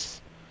that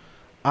race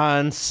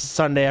on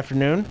Sunday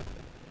afternoon.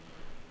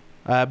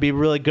 Be a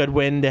really good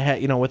win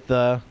to with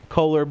the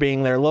Kohler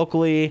being there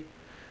locally.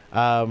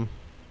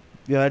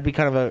 That'd be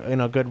kind of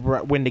a good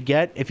win to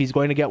get if he's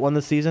going to get one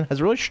this season.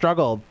 Has really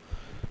struggled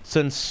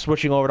since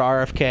switching over to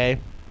RFK.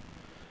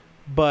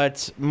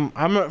 But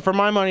for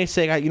my money's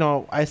sake,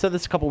 I said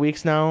this a couple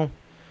weeks now.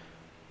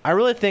 I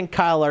really think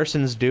Kyle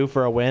Larson's due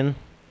for a win.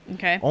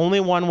 Okay. Only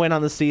one win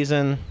on the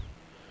season.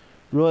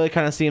 Really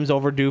kind of seems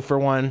overdue for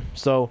one.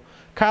 So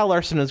Kyle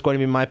Larson is going to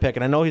be my pick.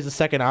 And I know he's the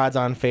second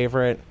odds-on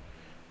favorite.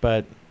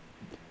 But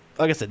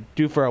like I said,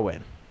 due for a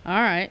win.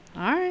 All right.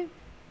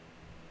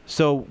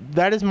 So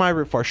that is my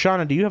root for.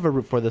 Shawna, do you have a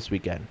root for this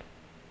weekend?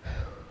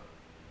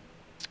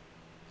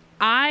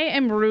 I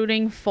am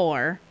rooting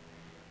for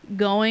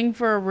going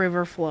for a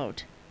river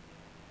float.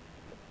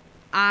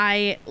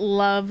 I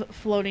love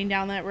floating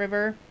down that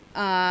river.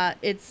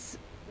 It's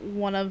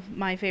one of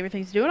my favorite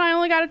things to do, and I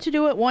only got to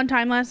do it one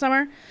time last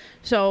summer.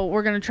 So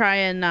we're going to try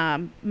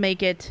and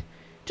make it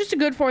just a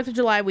good 4th of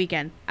July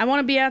weekend. I want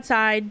to be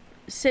outside,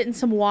 sit in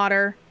some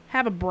water,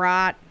 have a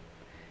brat,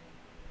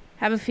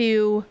 have a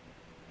few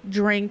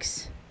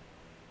drinks,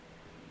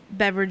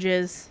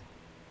 beverages,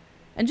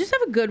 and just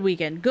have a good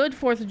weekend. Good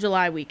 4th of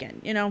July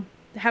weekend.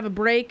 Have a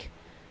break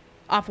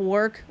off of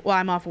work. Well,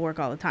 I'm off of work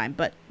all the time,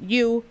 but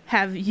you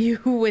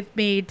with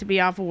me to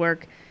be off of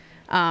work.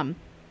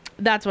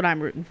 That's what I'm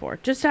rooting for.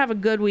 Just to have a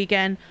good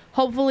weekend.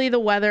 Hopefully the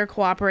weather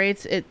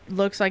cooperates. It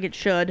looks like it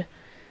should.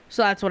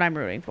 So that's what I'm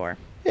rooting for.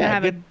 Yeah, to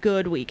have a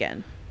good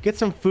weekend. Get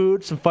some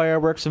food, some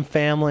fireworks, some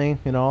family,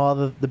 all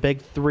the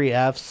big 3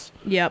 Fs.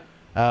 Yep.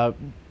 I'll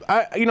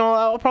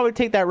probably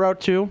take that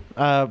route too.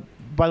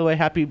 By the way,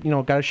 happy,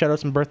 got to shout out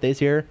some birthdays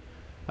here.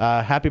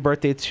 Happy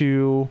birthday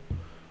to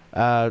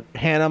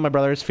Hannah, my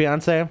brother's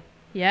fiance.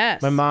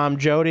 Yes. My mom,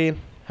 Jody.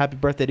 Happy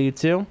birthday to you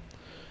too.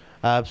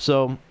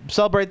 So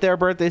celebrate their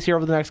birthdays here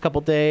over the next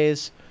couple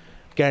days.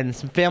 Again,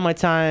 some family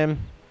time.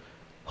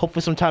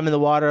 Hopefully some time in the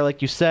water,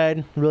 like you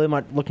said. Really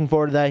much looking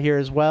forward to that here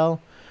as well.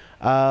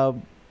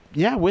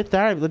 With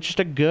that, just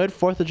a good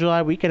 4th of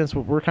July weekend is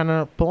what we're kind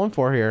of pulling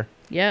for here.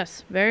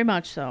 Yes, very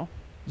much so.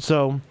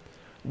 So,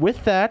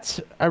 with that,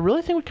 I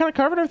really think we kind of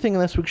covered everything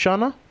this week,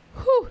 Shawna.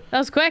 Whew, that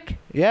was quick.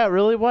 Yeah, it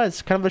really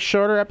was. Kind of a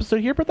shorter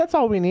episode here, but that's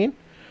all we need.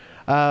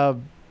 That's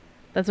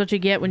what you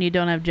get when you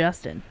don't have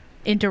Justin.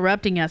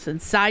 interrupting us and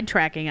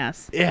sidetracking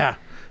us. Yeah,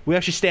 we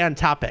actually stay on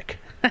topic.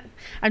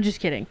 I'm just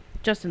kidding.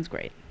 Justin's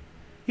great.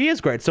 He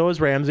is great. So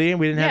is Ramsey.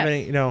 We didn't have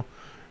any,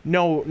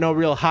 no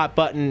real hot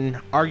button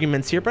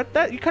arguments here, but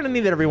that you kind of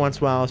need that every once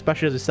in a while,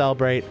 especially as we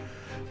celebrate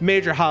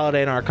major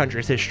holiday in our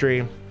country's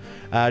history.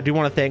 I do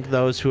want to thank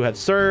those who have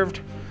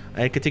served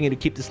and continue to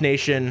keep this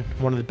nation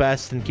one of the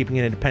best and keeping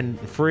it independent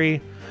and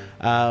free.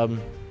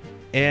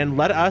 And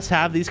let us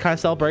have these kind of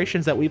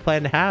celebrations that we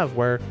plan to have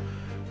where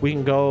we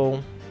can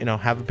go,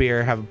 have a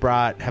beer, have a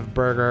brat, have a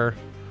burger.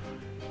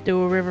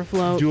 Do a river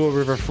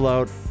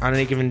float on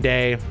any given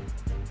day.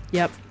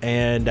 Yep.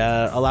 And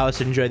allow us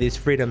to enjoy these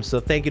freedoms. So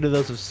thank you to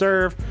those who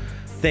serve.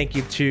 Thank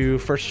you to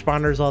first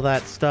responders, all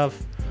that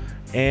stuff.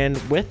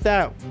 And with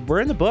that,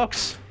 we're in the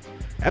books.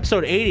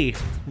 Episode 80,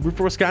 Root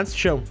for Wisconsin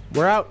show.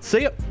 We're out.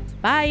 See ya.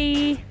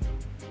 Bye.